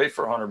me on my way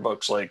for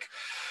 $100, like,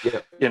 yeah.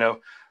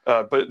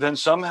 But then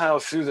somehow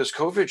through this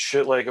COVID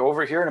shit, like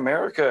over here in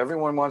America,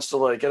 everyone wants to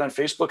like get on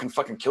Facebook and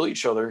fucking kill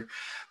each other.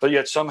 But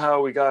yet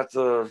somehow we got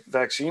the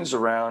vaccines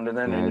around, and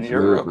then in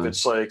Europe,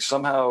 it's like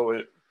somehow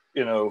it,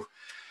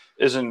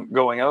 isn't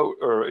going out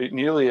or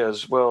nearly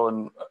as well.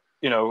 And,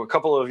 a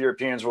couple of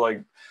Europeans were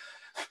like,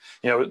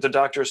 the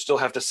doctors still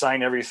have to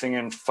sign everything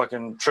in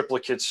fucking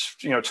triplicates,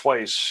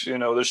 twice.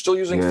 They're still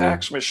using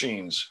fax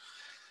machines.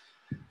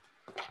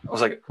 I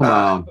was like,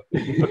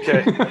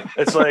 okay.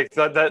 It's like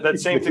that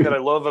same thing that I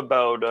love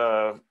about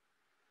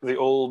the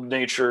old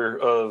nature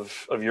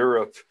of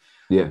Europe.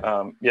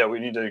 Yeah. We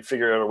need to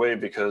figure out a way,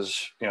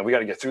 because we got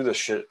to get through this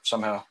shit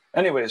somehow.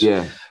 Anyways,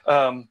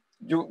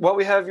 while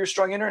we have your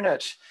strong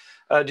internet,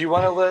 do you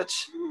want to let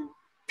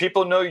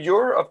people know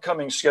your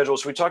upcoming schedule?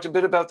 So we talked a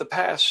bit about the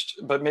past,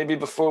 but maybe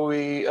before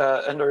we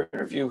end our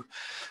interview,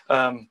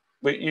 do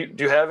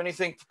you have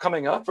anything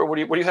coming up, or what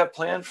do you have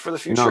planned for the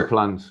future?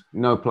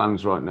 No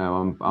plans right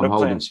now. I'm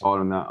holding fire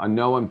on that. I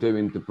know I'm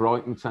doing the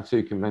Brighton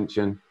Tattoo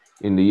Convention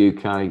in the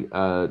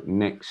UK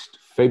next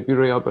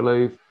February, I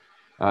believe.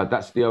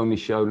 That's the only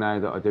show now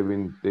that I do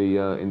in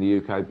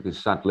the UK, because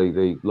sadly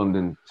the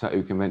London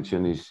Tattoo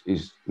Convention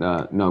is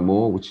no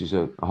more, which is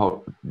a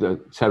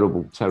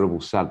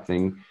terrible, sad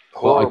thing.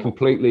 Horrible. But I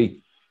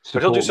completely support.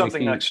 But he'll do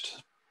something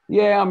next.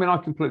 Yeah, I mean, I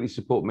completely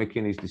support Mickey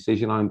and his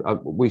decision.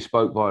 We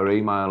spoke via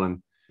email,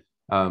 and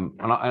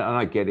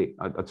I get it.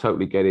 I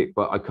totally get it.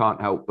 But I can't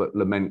help but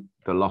lament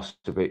the loss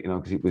of it,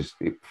 because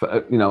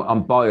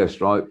I'm biased,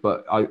 right?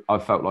 But I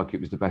felt like it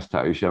was the best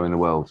tattoo show in the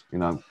world,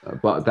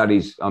 But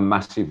I'm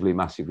massively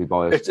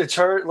biased. It's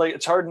hard. Like,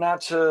 it's hard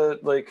not to,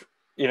 like,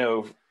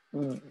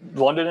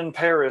 London and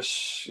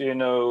Paris,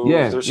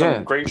 there's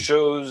some great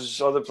shows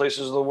other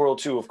places in the world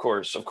too, of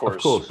course.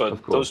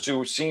 But those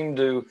two seem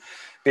to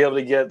be able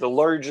to get the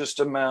largest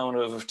amount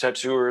of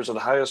tattooers of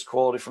the highest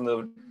quality from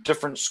the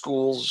different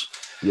schools.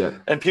 Yeah.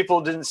 And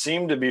people didn't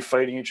seem to be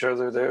fighting each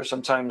other there.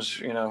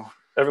 Sometimes,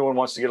 everyone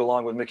wants to get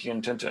along with Mickey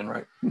and Tintin,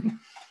 right? I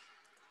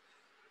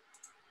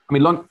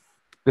mean,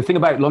 the thing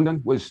about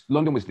London was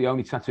the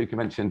only tattoo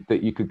convention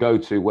that you could go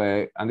to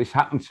where, and this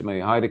happened to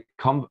me, I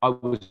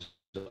was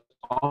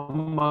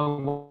on my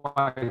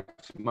way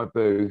to my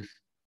booth,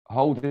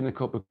 holding a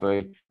cup of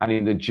tea, and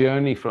in the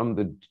journey from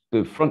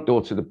the front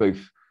door to the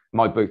booth,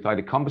 my booth, I had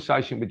a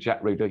conversation with Jack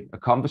Rudy, a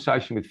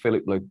conversation with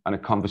Philip Blue, and a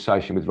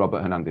conversation with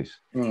Robert Hernandez.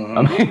 Mm-hmm.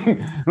 I mean,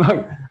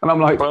 and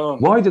I'm like, boom.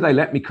 Why do they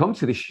let me come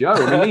to this show?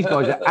 I mean, these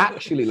guys are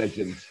actually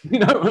legends.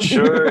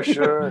 Sure.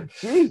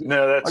 Jeez.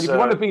 No, that's. Like, if you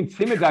want to be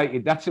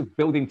intimidated, that's a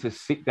building to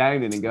sit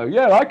down in and go,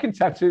 yeah, I can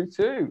tattoo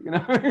too.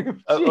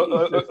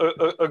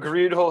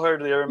 Agreed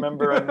wholeheartedly. I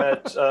remember I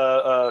met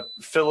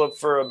Philip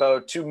for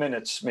about 2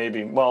 minutes,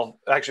 maybe. Well,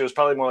 actually, it was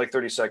probably more like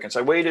 30 seconds.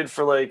 I waited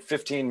for like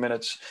 15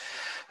 minutes,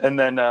 and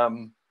then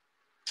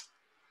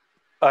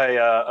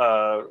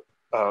I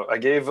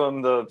gave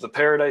him the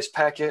Paradise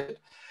packet,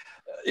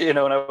 and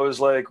I was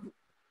like,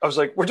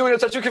 we're doing a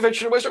tattoo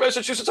convention in Western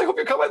Massachusetts. I hope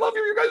you come. I love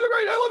you. You guys are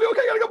great. I love you.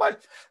 Okay, I gotta go. Bye.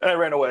 And I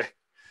ran away.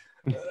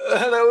 And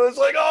I was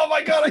like, oh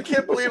my God, I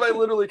can't believe I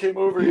literally came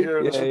over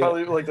here. This was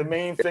probably like the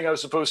main thing I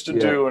was supposed to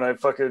do. And I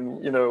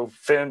fucking,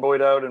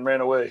 fanboyed out and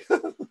ran away.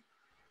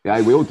 Yeah,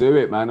 we all do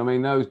it, man. I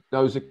mean, those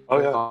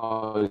are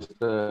guys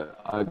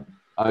that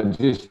I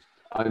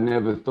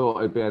never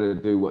thought I'd be able to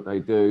do what they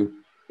do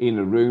in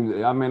a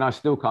room. I mean, I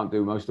still can't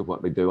do most of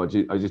what they do. I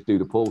just do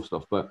the Paul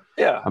stuff. But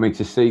I mean,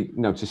 to see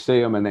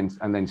them and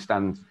then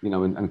stand,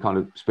 and kind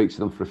of speak to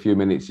them for a few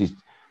minutes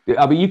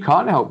I mean, you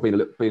can't help being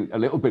a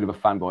little bit of a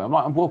fanboy.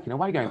 I'm walking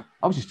away going,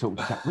 I was just talking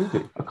to Zach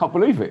Ruby. I can't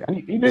believe it. And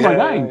he knew my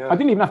name. Yeah. I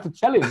didn't even have to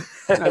tell him.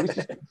 You know,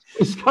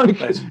 it's kind of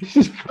nice. It's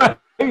just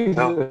crazy.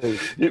 No.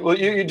 Well,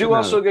 you do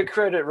also get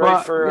credit, right,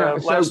 but, for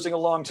lasting a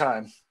long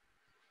time.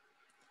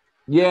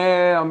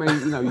 Yeah, I mean,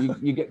 you know,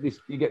 you get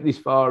this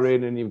far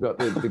in, and you've got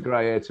the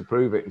grey hair to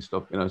prove it and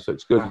stuff. You know, so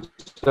it's good.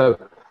 So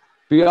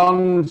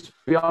beyond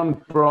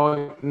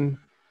Brighton.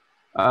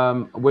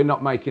 We're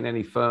not making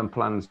any firm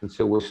plans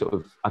until we're sort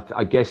of,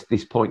 I guess,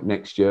 this point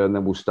next year, and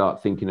then we'll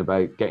start thinking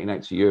about getting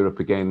out to Europe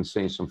again,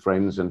 seeing some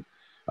friends, and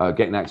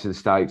getting out to the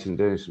States and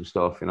doing some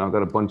stuff. You know, I've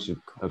got a bunch of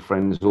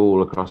friends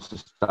all across the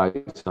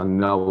States. I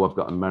know I've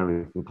got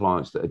American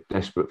clients that are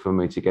desperate for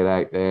me to get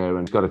out there,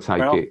 and got to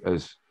take it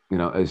as, you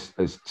know, as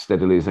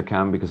steadily as I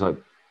can, because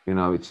you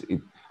know,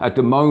 at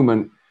the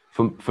moment,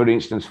 for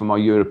instance, for my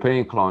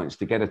European clients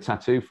to get a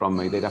tattoo from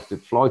me, they'd have to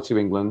fly to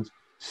England,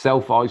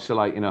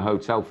 self-isolate in a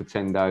hotel for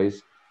 10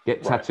 days,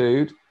 get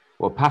tattooed,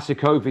 or pass a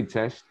COVID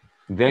test,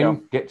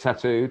 then get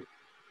tattooed,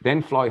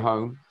 then fly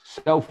home,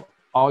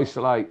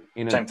 self-isolate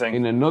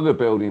in another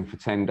building for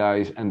 10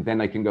 days, and then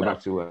they can go back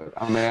to work.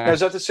 I mean,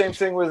 is that the same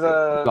thing with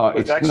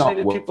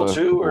vaccinated people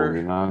too? Or?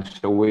 You know,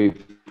 so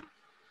we've...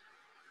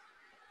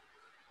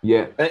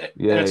 Yeah. And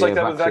it's like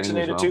that with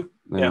vaccinated too?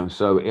 You know,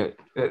 so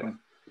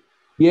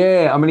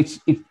yeah, I mean, it's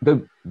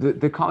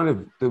the kind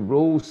of the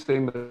rules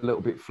seem a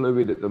little bit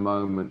fluid at the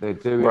moment. They're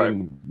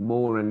doing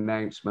more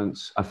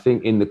announcements, I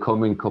think, in the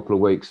coming couple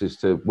of weeks as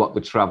to what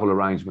the travel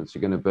arrangements are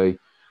going to be.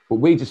 But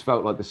we just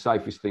felt like the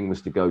safest thing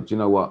was to go, do you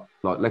know what?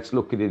 Like, let's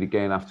look at it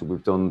again after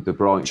we've done the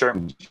Brighton show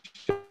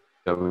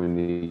in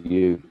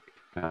the UK.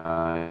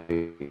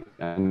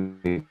 And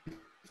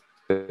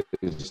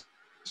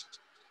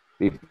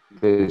if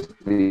there's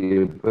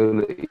the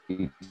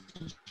ability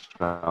to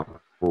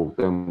travel,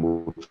 then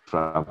we'll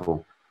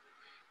travel.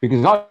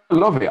 Because I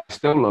love it, I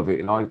still love it,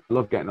 and I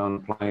love getting on a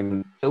plane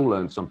and still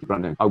learn something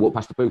brand new. I walk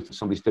past the booth and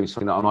somebody's doing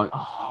something that I'm like,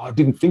 oh, I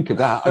didn't think of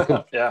that. I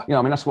could, you know,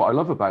 I mean, that's what I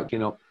love about, you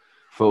know,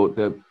 for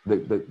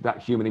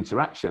that human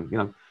interaction. You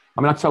know,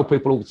 I mean, I tell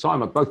people all the time,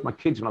 like both my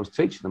kids, when I was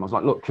teaching them, I was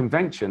like, look,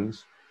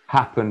 conventions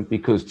happen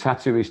because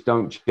tattooists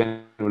don't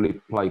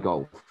generally play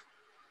golf.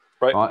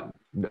 Right?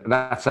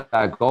 That's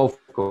our golf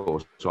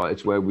course, right?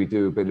 It's where we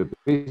do a bit of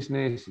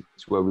business.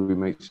 It's where we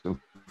meet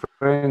some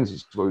friends.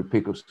 It's where we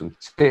pick up some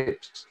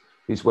tips.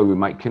 It's where we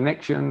make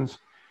connections.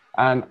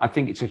 And I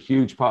think it's a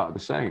huge part of the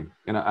scene,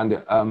 you know,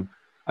 and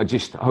I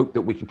just hope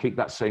that we can keep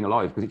that scene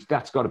alive, because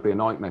that's got to be a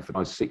nightmare for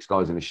those 6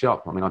 guys in the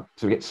shop. I mean,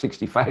 to get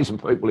 60,000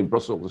 people in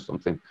Brussels or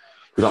something.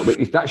 Like,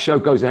 if that show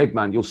goes ahead,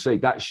 man, you'll see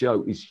that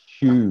show is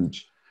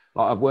huge.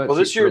 Like, I've worked. Well,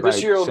 this year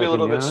will be a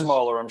little bit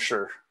smaller, I'm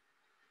sure.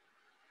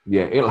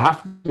 Yeah, it'll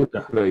have to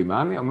be,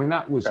 man. I mean,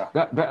 that was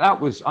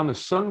that was on a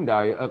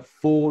Sunday at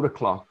 4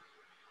 o'clock.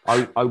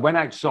 I went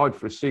outside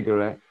for a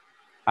cigarette,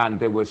 and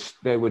they were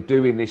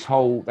doing this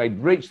whole. They'd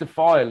reached the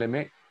fire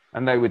limit,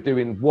 and they were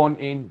doing 1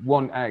 in,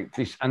 1 out.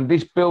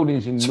 This building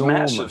is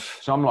enormous.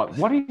 So I'm like,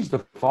 what is the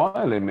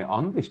fire limit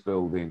on this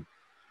building?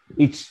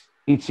 It's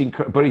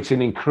but it's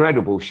an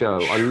incredible show.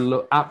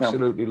 I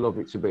absolutely love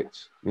it to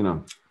bits. You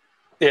know.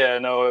 Yeah,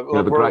 no,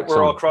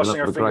 we're all crossing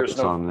our fingers.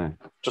 No,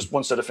 just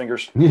one set of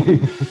fingers. We'll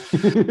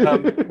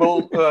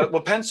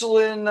pencil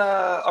in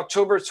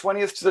October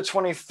 20th to the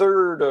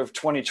 23rd of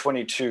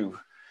 2022.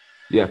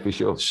 Yeah, for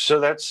sure.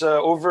 So that's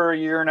over a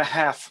year and a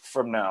half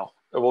from now.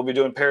 We'll be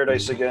doing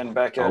Paradise again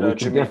back at we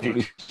can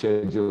definitely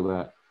schedule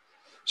that.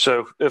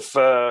 So if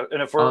we're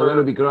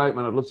that'd be great,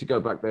 man. I'd love to go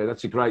back there.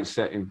 That's a great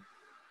setting.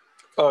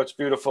 Oh, it's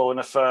beautiful. And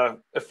if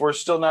we're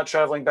still not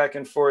traveling back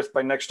and forth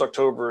by next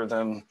October,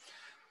 then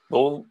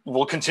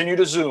we'll continue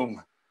to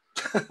Zoom.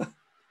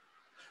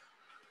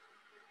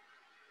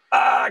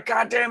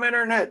 Goddamn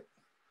internet.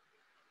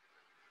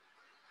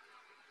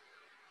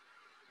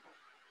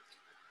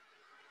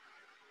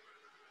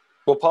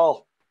 Well,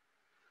 Paul,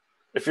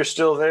 if you're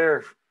still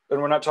there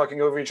and we're not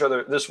talking over each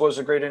other, this was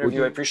a great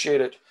interview. I appreciate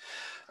it.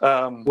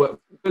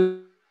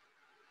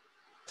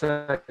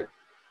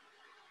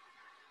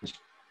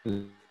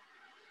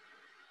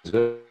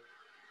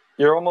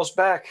 You're almost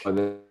back.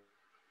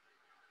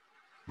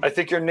 I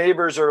think your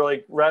neighbors are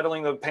like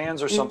rattling the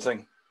pans or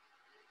something.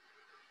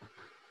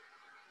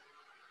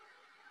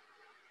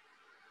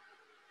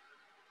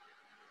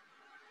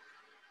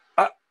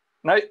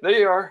 There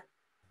you are.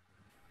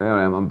 There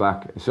I am. I'm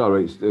back.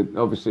 Sorry,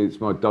 obviously it's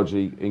my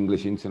dodgy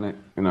English internet,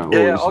 you know,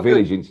 or it's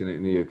village internet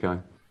in the UK.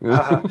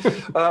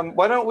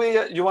 Why don't we?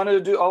 You want to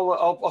do?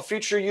 I'll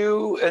feature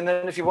you, and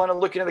then if you want to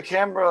look into the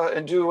camera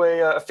and do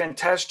a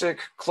fantastic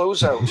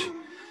closeout,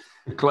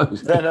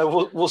 then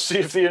we'll see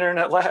if the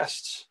internet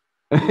lasts.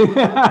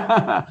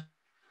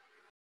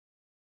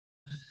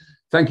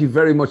 Thank you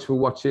very much for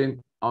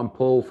watching. I'm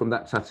Paul from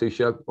That Tattoo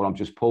Show, or I'm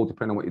just Paul,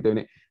 depending on what you're doing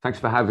it. Thanks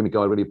for having me,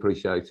 Guy. I really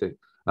appreciate it.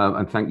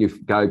 And thank you,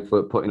 Gabe,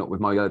 for putting up with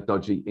my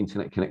dodgy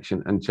internet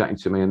connection and chatting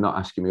to me and not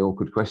asking me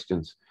awkward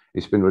questions.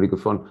 It's been really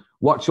good fun.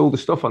 Watch all the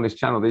stuff on this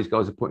channel. These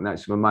guys are putting out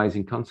some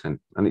amazing content,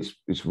 and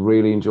it's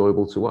really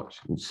enjoyable to watch.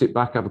 And sit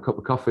back, have a cup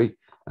of coffee,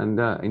 and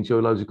enjoy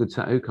loads of good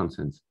tattoo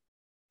content.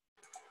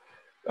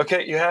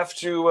 Okay, you have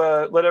to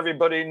let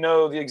everybody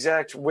know the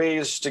exact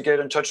ways to get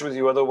in touch with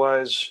you.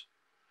 Otherwise,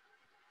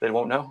 they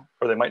won't know,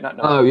 or they might not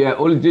know. Oh yeah,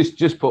 or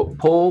just put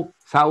Paul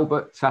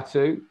Talbot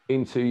Tattoo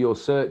into your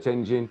search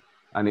engine,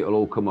 and it'll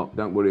all come up.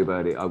 Don't worry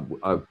about it.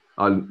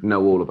 I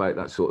know all about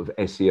that sort of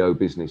SEO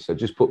business. So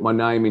just put my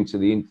name into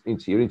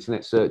your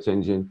internet search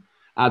engine.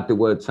 Add the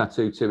word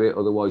tattoo to it.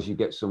 Otherwise, you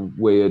get some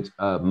weird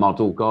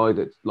model guy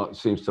that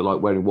seems to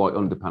like wearing white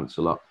underpants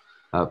a lot.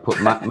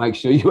 Make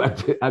sure you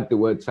add the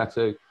word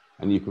tattoo,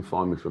 and you can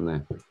find me from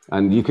there.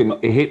 And you can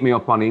hit me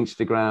up on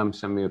Instagram,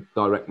 send me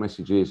direct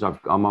messages.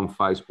 I'm on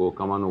Facebook,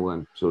 I'm on all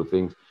them sort of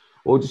things.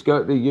 Or just go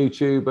to the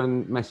YouTube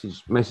and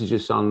message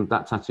us on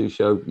That Tattoo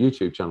Show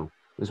YouTube channel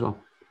as well.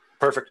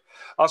 Perfect.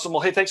 Awesome.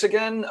 Well, hey, thanks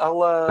again.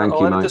 I'll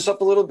edit this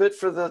up a little bit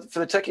for the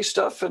techie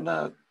stuff. And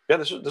yeah,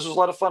 this was a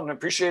lot of fun. I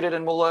appreciate it.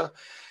 And we'll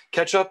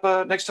catch up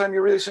next time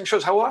you're releasing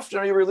shows. How often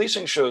are you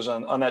releasing shows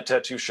on That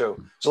Tattoo Show?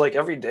 Is it like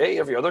every day,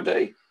 every other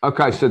day?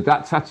 Okay, so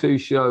That Tattoo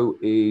Show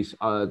is,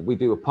 we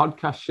do a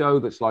podcast show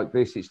that's like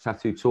this. It's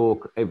Tattoo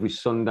Talk every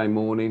Sunday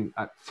morning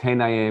at 10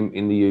 a.m.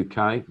 in the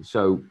UK.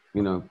 So,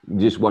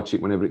 just watch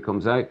it whenever it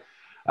comes out.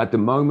 At the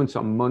moment,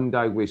 on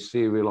Monday, we're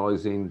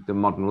serializing the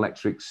Modern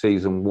Electric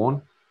Season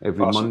 1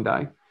 every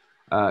Monday.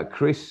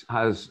 Chris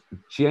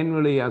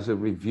generally has a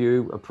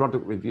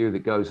product review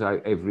that goes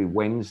out every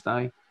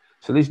Wednesday.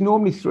 So there's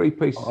normally 3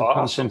 pieces of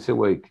content a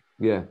week.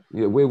 Yeah,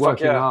 we're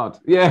working hard.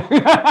 Yeah,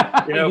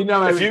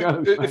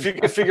 if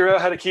you figure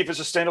out how to keep it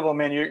sustainable,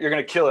 man, you're going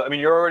to kill it. I mean,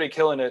 you're already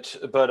killing it,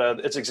 but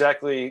it's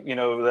exactly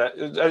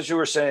that, as you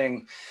were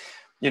saying,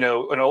 and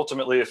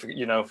ultimately, if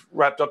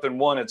wrapped up in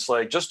one, it's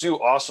like just do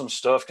awesome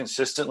stuff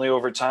consistently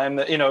over time.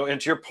 That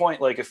and to your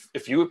point, like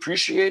if you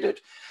appreciate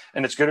it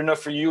and it's good enough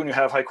for you, and you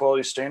have high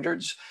quality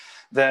standards,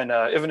 then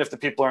even if the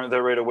people aren't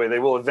there right away, they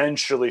will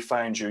eventually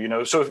find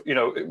you. So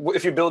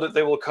if you build it,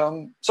 they will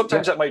come.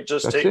 Sometimes that might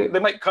just they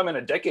might come in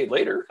a decade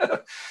later.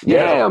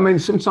 I mean,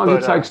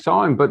 sometimes it takes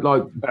time, but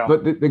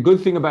but the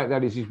good thing about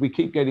that is we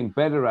keep getting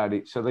better at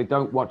it, so they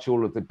don't watch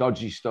all of the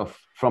dodgy stuff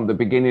from the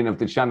beginning of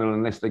the channel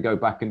unless they go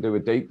back and do a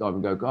deep dive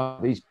and go,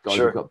 God, these guys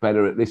have got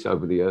better at this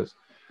over the years.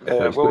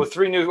 Well, with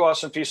 3 new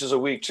awesome pieces a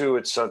week too,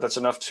 it's that's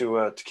enough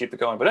to keep it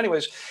going. But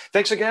anyways,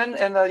 thanks again,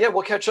 and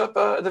we'll catch up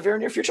in the very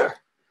near future.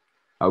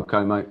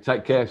 Okay, mate.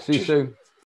 Take care. See you soon.